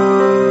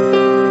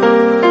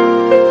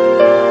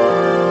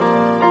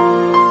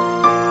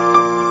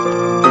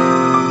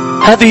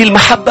 هذه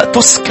المحبة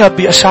تسكب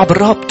يا شعب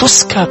الرب،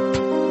 تسكب.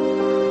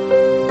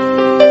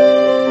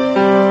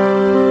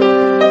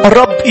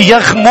 الرب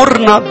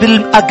يغمرنا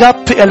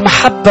بالأغابي،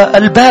 المحبة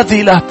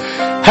الباذلة.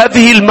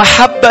 هذه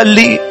المحبة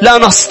اللي لا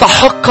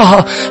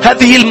نستحقها،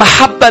 هذه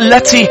المحبة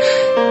التي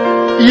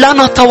لا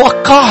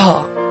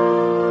نتوقعها.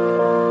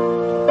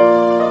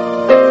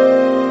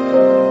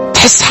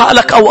 تحس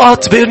حالك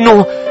أوقات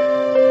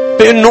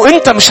بأنه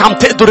أنت مش عم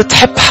تقدر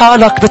تحب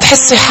حالك.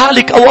 بتحسي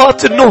حالك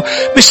أوقات أنه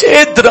مش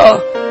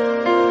قادرة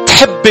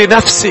تحبي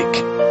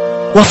نفسك،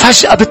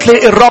 وفجأة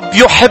بتلاقي الرب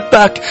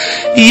يحبك،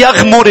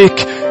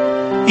 يغمرك،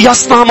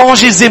 يصنع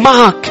معجزة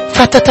معك،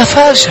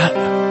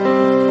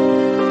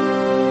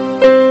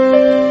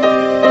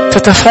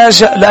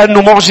 تتفاجأ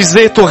لأنه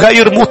معجزاته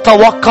غير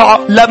متوقعة،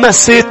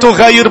 لمساته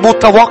غير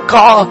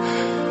متوقعة.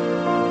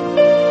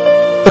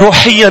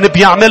 روحيا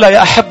بيعملها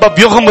يا أحبة،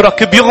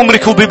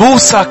 بيغمرك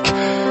وبيبوسك.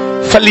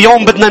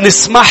 فاليوم بدنا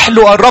نسمح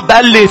له. الرب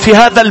قال لي في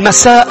هذا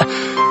المساء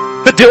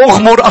بدي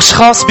أغمر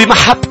أشخاص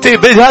بمحبتي.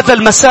 بهذا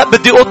المساء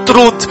بدي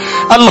أطرد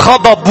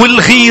الغضب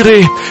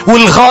والغيرة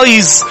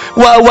والغيظ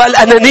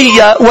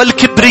والأنانية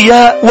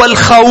والكبرياء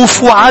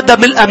والخوف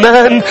وعدم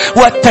الأمان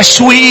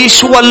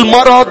والتشويش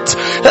والمرض.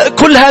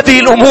 كل هذه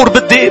الأمور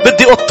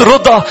بدي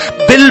أطردها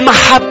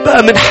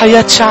بالمحبة من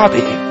حياة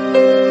شعبي.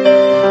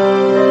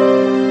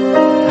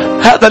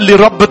 هذا اللي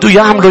الرب بده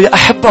يعمله يا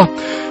أحبة.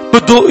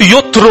 بده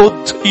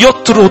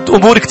يطرد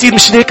أمور كتير.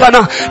 مش هيك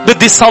أنا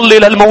بدي صلي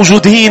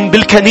للموجودين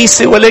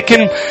بالكنيسة،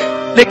 ولكن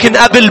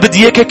قبل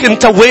بدي إياك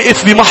أنت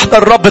واقف بمحضر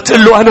الرب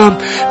تقول له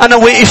أنا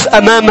واقف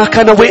أمامك،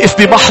 أنا واقف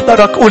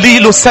بمحضرك. قولي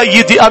له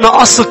سيدي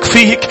أنا أثق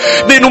فيك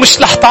بأنه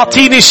مش رح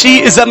تعطيني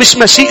شيء إذا مش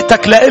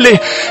مشيئتك لإلي.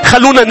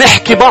 خلونا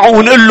نحكي معه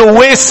ونقول له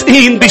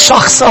واثقين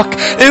بشخصك.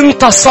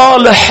 أنت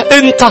صالح،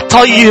 أنت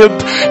طيب،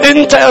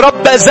 أنت يا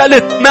رب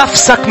بذلت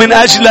نفسك من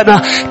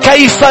أجلنا.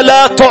 كيف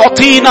لا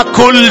تعطينا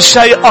كل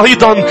شيء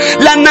أيضا؟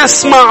 لن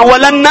نسمع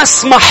ولن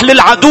نسمح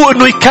للعدو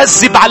أنه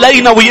يكذب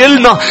علينا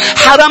ويقلنا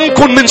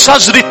حرمكم من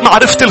شجرة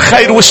معرفة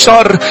الخير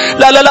والشر.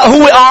 لا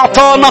هو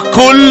أعطانا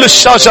كل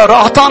الشجر،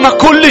 أعطانا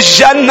كل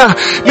الجنة.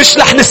 مش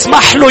رح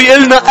نسمح له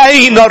يقلنا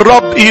أين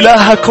الرب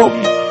إلهكم.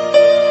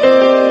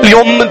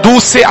 اليوم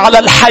دوسي على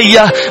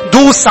الحية،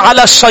 دوس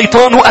على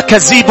الشيطان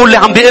وأكاذيبه اللي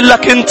عم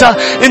بيقلك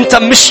انت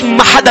مش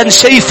ما حدا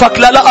شايفك.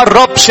 لا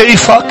الرب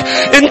شايفك.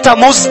 انت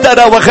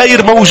مزدرى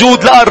وغير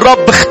موجود. لا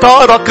الرب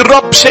اختارك،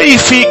 الرب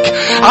شايفك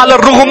على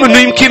الرغم انه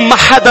يمكن ما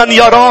حدا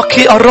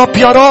يراكي. الرب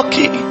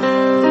يراكي.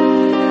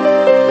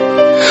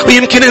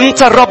 ويمكن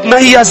انت الرب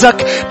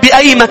ميزك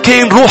بأي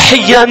مكان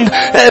روحيا،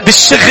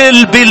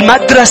 بالشغل،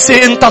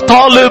 بالمدرسة، انت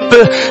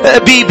طالب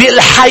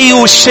بالحي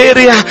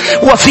والشارع،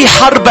 وفي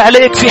حرب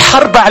عليك، في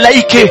حرب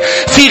عليك،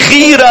 في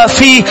غيرة،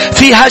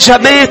 في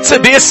هجمات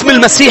باسم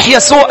المسيح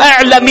يسوع.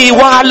 اعلمي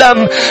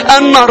واعلم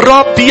ان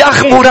الرب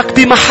يغمرك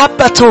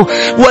بمحبته،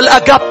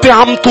 والأغابي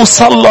عم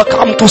توصلك،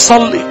 عم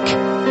توصلك.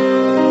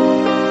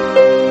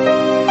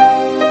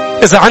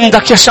 إذا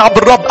عندك يا شعب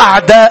الرب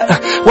أعداء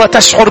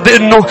وتشعر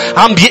بأنه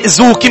عم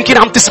بيأذوك، يمكن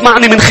عم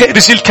تسمعني من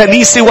خارج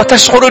الكنيسة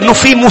وتشعر أنه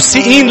في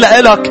مسيئين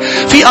لإلك،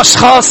 في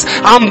أشخاص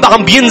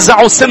عم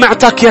بينزعوا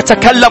سمعتك،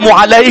 يتكلموا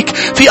عليك،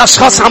 في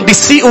أشخاص عم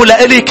بيسيئوا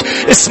لإلك.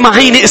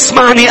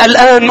 اسمعني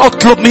الآن.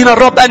 أطلب من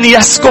الرب أن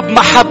يسكب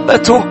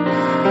محبته،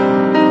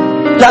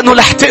 لأنه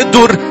رح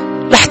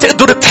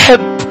تقدر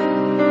تحب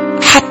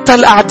حتى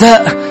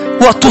الأعداء،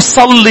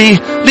 وتصلي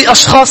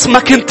لأشخاص ما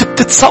كنت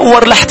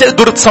بتتصور رح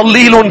تقدر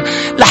تصلي لهم.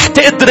 رح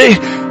تقدري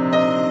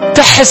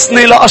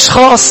تحسني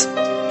لأشخاص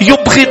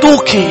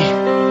يبغضوك.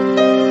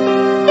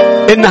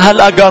 إنها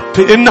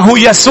الأغابي، إنه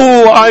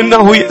يسوع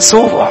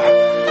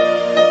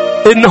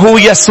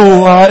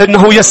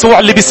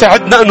اللي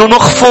بيساعدنا أنه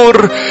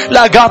نغفر.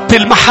 الأغابي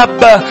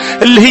المحبة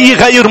اللي هي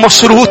غير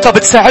مشروطة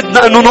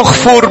بتساعدنا أنه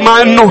نغفر،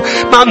 مع أنه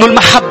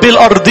المحبة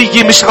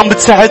الأرضية مش عم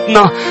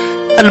بتساعدنا.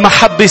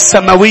 المحبة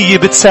السماوية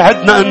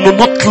بتساعدنا أنه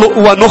نطلق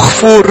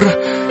ونغفر.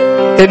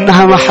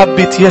 إنها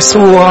محبة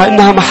يسوع،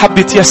 إنها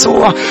محبة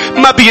يسوع.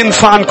 ما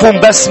بينفع نكون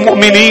بس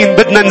مؤمنين،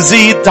 بدنا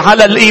نزيد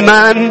على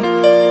الإيمان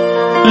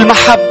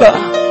المحبة.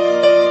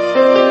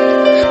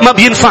 ما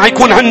بينفع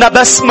يكون عنا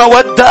بس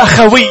مودة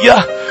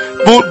أخوية.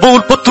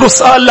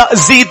 بطرس قال لا،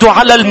 زيدوا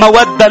على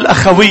المودة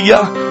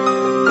الأخوية،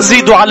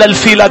 زيدوا على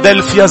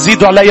الفيلادلفيا،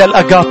 زيدوا على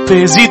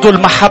الأغابي، زيدوا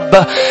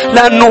المحبة.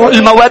 لأنه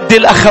المودة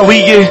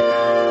الأخوية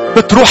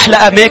بتروح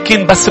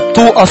لأماكن بس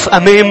بتوقف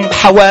أمام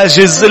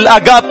حواجز.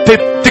 الأغابي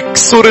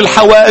بتكسر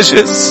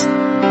الحواجز،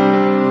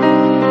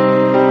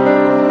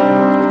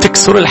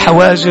 تكسر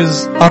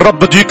الحواجز. الرب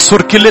بده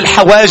يكسر كل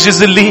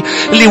الحواجز اللي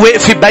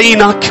واقفة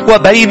بينك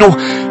وبينه،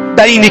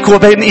 بينك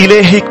وبين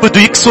إلهك.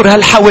 بده يكسر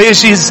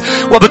هالحواجز،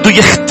 وبده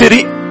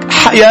يخترق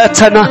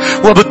حياتنا،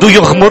 وبده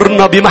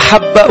يغمرنا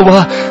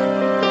بمحبة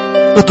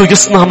بده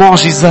يصنع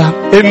معجزة.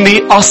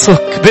 إني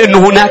أثق بأن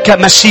هناك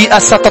مشيئة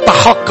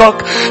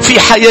ستتحقق في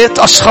حياة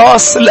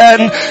أشخاص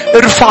الآن.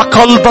 ارفع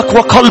قلبك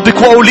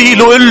وقلبك وقولي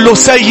له، قل له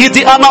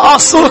سيدي أنا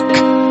أثق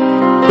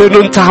بأنه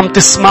أنت عم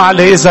تسمع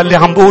لي إذا اللي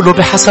عم بقوله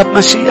بحسب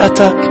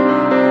مشيئتك.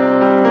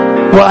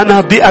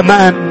 وأنا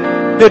بأمان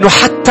لأنه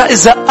حتى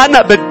إذا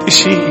أنا بدي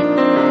شيء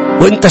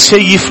وأنت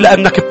شايف،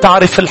 لأنك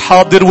بتعرف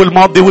الحاضر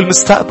والماضي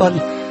والمستقبل،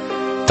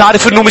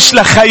 تعرف أنه مش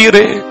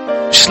لخيري،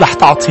 مش رح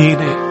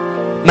تعطيني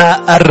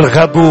ما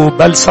أرغب،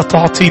 بل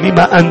ستعطيني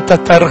ما أنت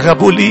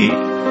ترغب لي.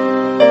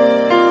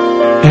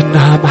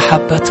 إنها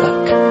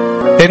محبتك،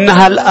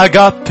 إنها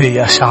الأغابي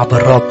يا شعب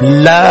الرب.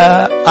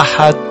 لا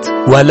أحد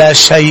ولا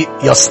شيء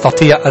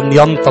يستطيع أن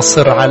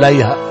ينتصر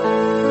عليها.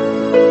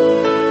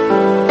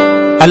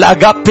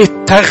 الأغابي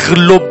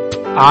تغلب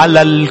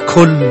على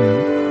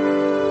الكل،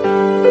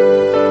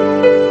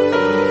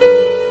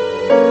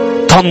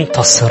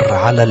 تنتصر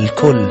على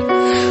الكل،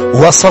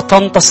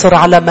 وستنتصر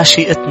على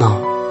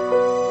مشيئتنا.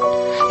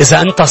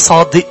 إذا أنت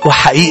صادق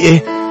وحقيقي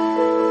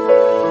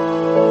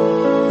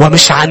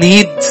ومش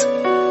عنيد،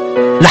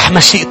 لح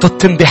مشيئته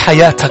تتم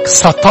بحياتك.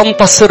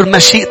 ستنتصر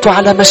مشيئته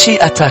على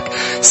مشيئتك،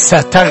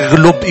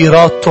 ستغلب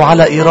إرادته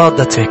على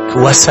إرادتك،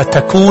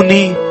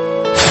 وستكوني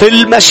في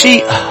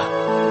المشيئة.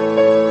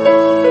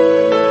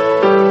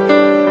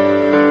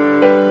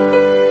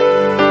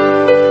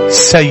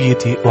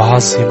 سيدي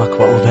أعظمك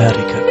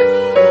وأباركك،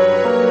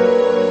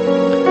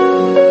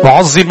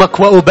 أعظمك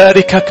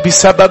وأباركك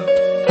بسبب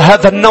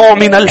هذا النوع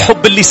من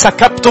الحب اللي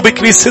سكبته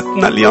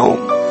بكنيستنا اليوم،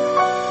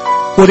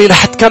 واللي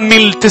رح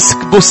تكمل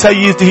تسكبه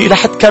سيدي،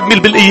 رح تكمل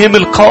بالأيام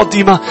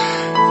القادمة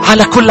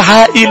على كل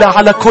عائلة،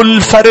 على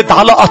كل فرد،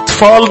 على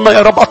أطفالنا يا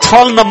رب.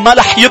 أطفالنا ما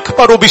رح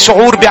يكبروا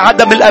بشعور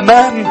بعدم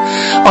الأمان.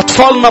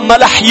 أطفالنا ما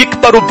رح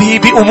يكبروا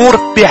بأمور،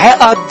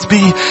 بعقد،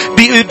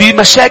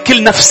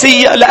 بمشاكل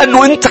نفسية،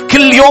 لأنه أنت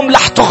كل يوم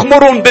رح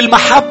تغمرهم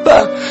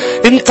بالمحبة.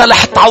 أنت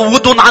رح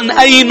تعودهم عن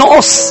أي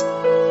نقص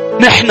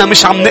نحن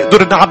مش عم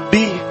نقدر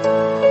نعبيه،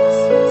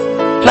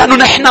 لأنه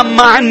نحن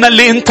ما عنا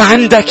اللي أنت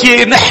عندك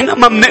إيه. نحن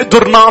ما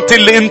بنقدر نعطي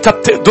اللي أنت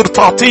بتقدر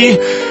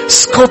تعطيه.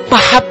 اسكب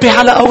محبة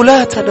على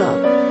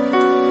أولادنا.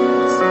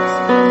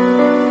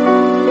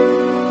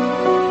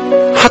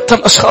 حتى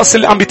الأشخاص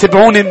اللي عم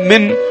بيتابعوني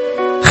من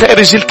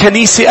خارج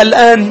الكنيسة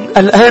الآن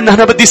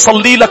أنا بدي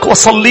صلي لك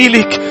وصلي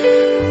لك،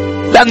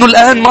 لأنه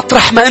الآن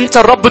مطرح ما أنت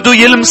الرب بده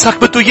يلمسك،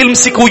 بده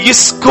يلمسك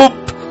ويسكب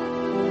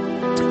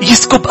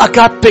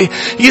أغابي،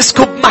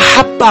 يسكب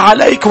محبة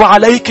عليك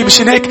وعليك.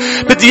 مش هيك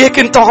بدي اياك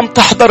انت عم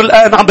تحضر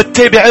الآن، عم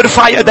بتتابع،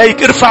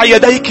 ارفع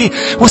يديك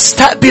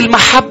واستقبل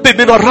محبة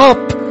من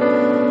الرب.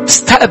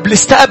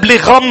 استقبل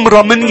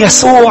غمرة من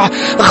يسوع،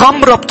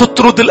 غمرة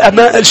بتطرد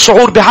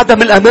الشعور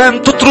بعدم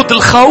الأمان، تطرد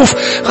الخوف،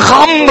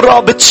 غمرة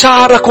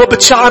بتشعرك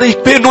وبتشعرك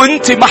بأنه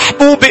أنت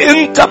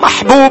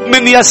محبوب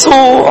من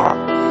يسوع،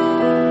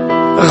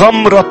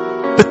 غمرة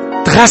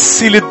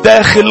بتغسل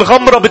الداخل،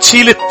 غمرة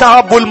بتشيل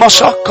التعب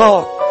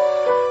والمشقة،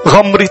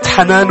 غمرة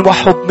حنان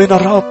وحب من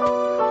الرب.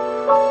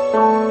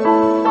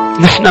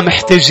 نحن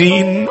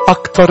محتاجين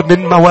أكتر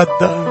من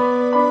مودة،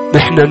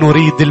 نحن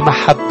نريد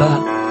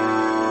المحبة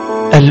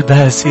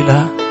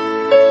البازلة.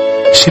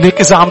 مشان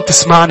هيك إذا عم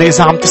تسمعني،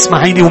 إذا عم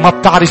تسمعيني وما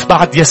بتعرف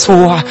بعد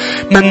يسوع،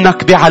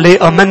 منك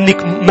بعلاقة،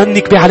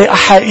 منك بعلاقة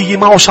حقيقية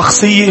معه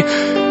شخصية،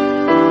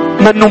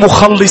 منه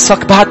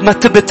مخلصك بعد ما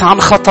تبت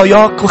عن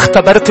خطاياك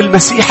واختبرت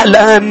المسيح.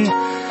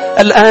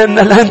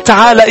 الآن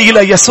تعال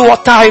إلى يسوع،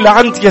 تعال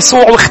عند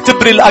يسوع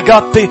واختبر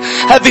الأغابي،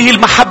 هذه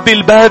المحبة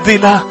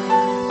الباذلة.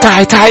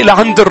 تعال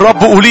عند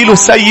الرب وقولي له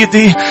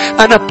سيدي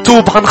أنا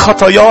بتوب عن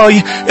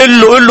خطاياي.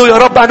 قل له يا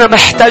رب أنا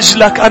محتاج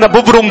لك، أنا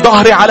ببرم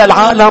ظهري على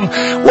العالم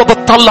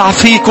وبتطلع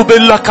فيك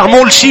وبقول لك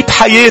عمول شي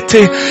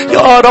بحياتي.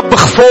 يا رب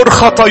اغفر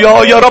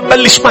خطاياي، يا رب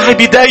بلش معي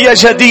بداية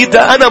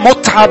جديدة. أنا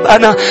متعب،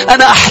 أنا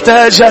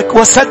أحتاجك.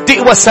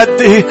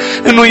 وصدق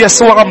إنه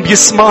يسوع عم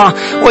بيسمع،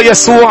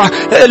 ويسوع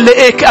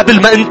لقيك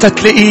قبل ما أنت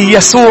تلاقيه.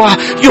 يسوع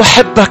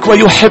يحبك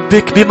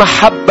ويحبك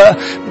بمحبة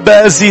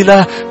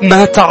باذلة.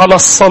 مات على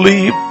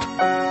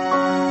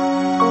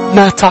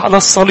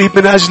الصليب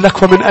من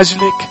أجلك ومن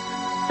أجلك.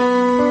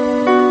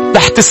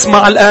 رح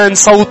تسمع الآن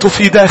صوته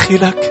في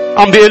داخلك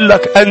عم بيقول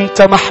لك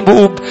أنت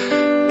محبوب،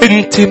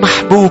 أنت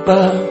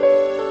محبوبة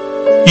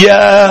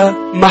يا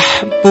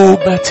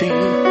محبوبتي،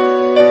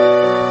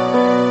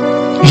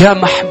 يا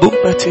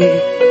محبوبتي.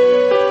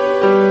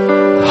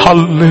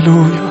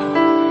 هللويا،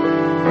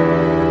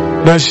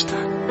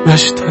 مجدا.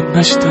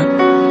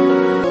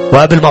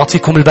 وقبل ما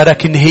أعطيكم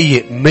البركة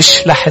النهائية،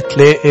 مش رح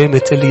تلاقي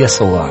مثل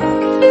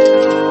يسوع،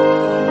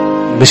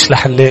 مش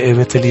رح نلاقي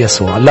مثل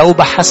يسوع. لو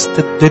بحثت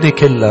الدنيا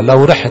كلها،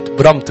 لو رحت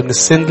برمت من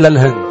السند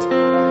للهند،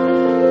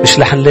 مش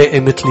رح نلاقي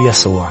مثل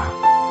يسوع.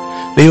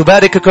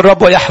 ليباركك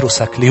الرب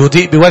ويحرسك،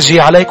 ليضيء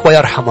بوجهه عليك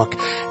ويرحمك،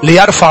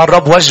 ليرفع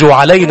الرب وجهه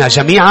علينا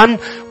جميعا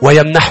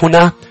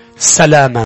ويمنحنا سلاما.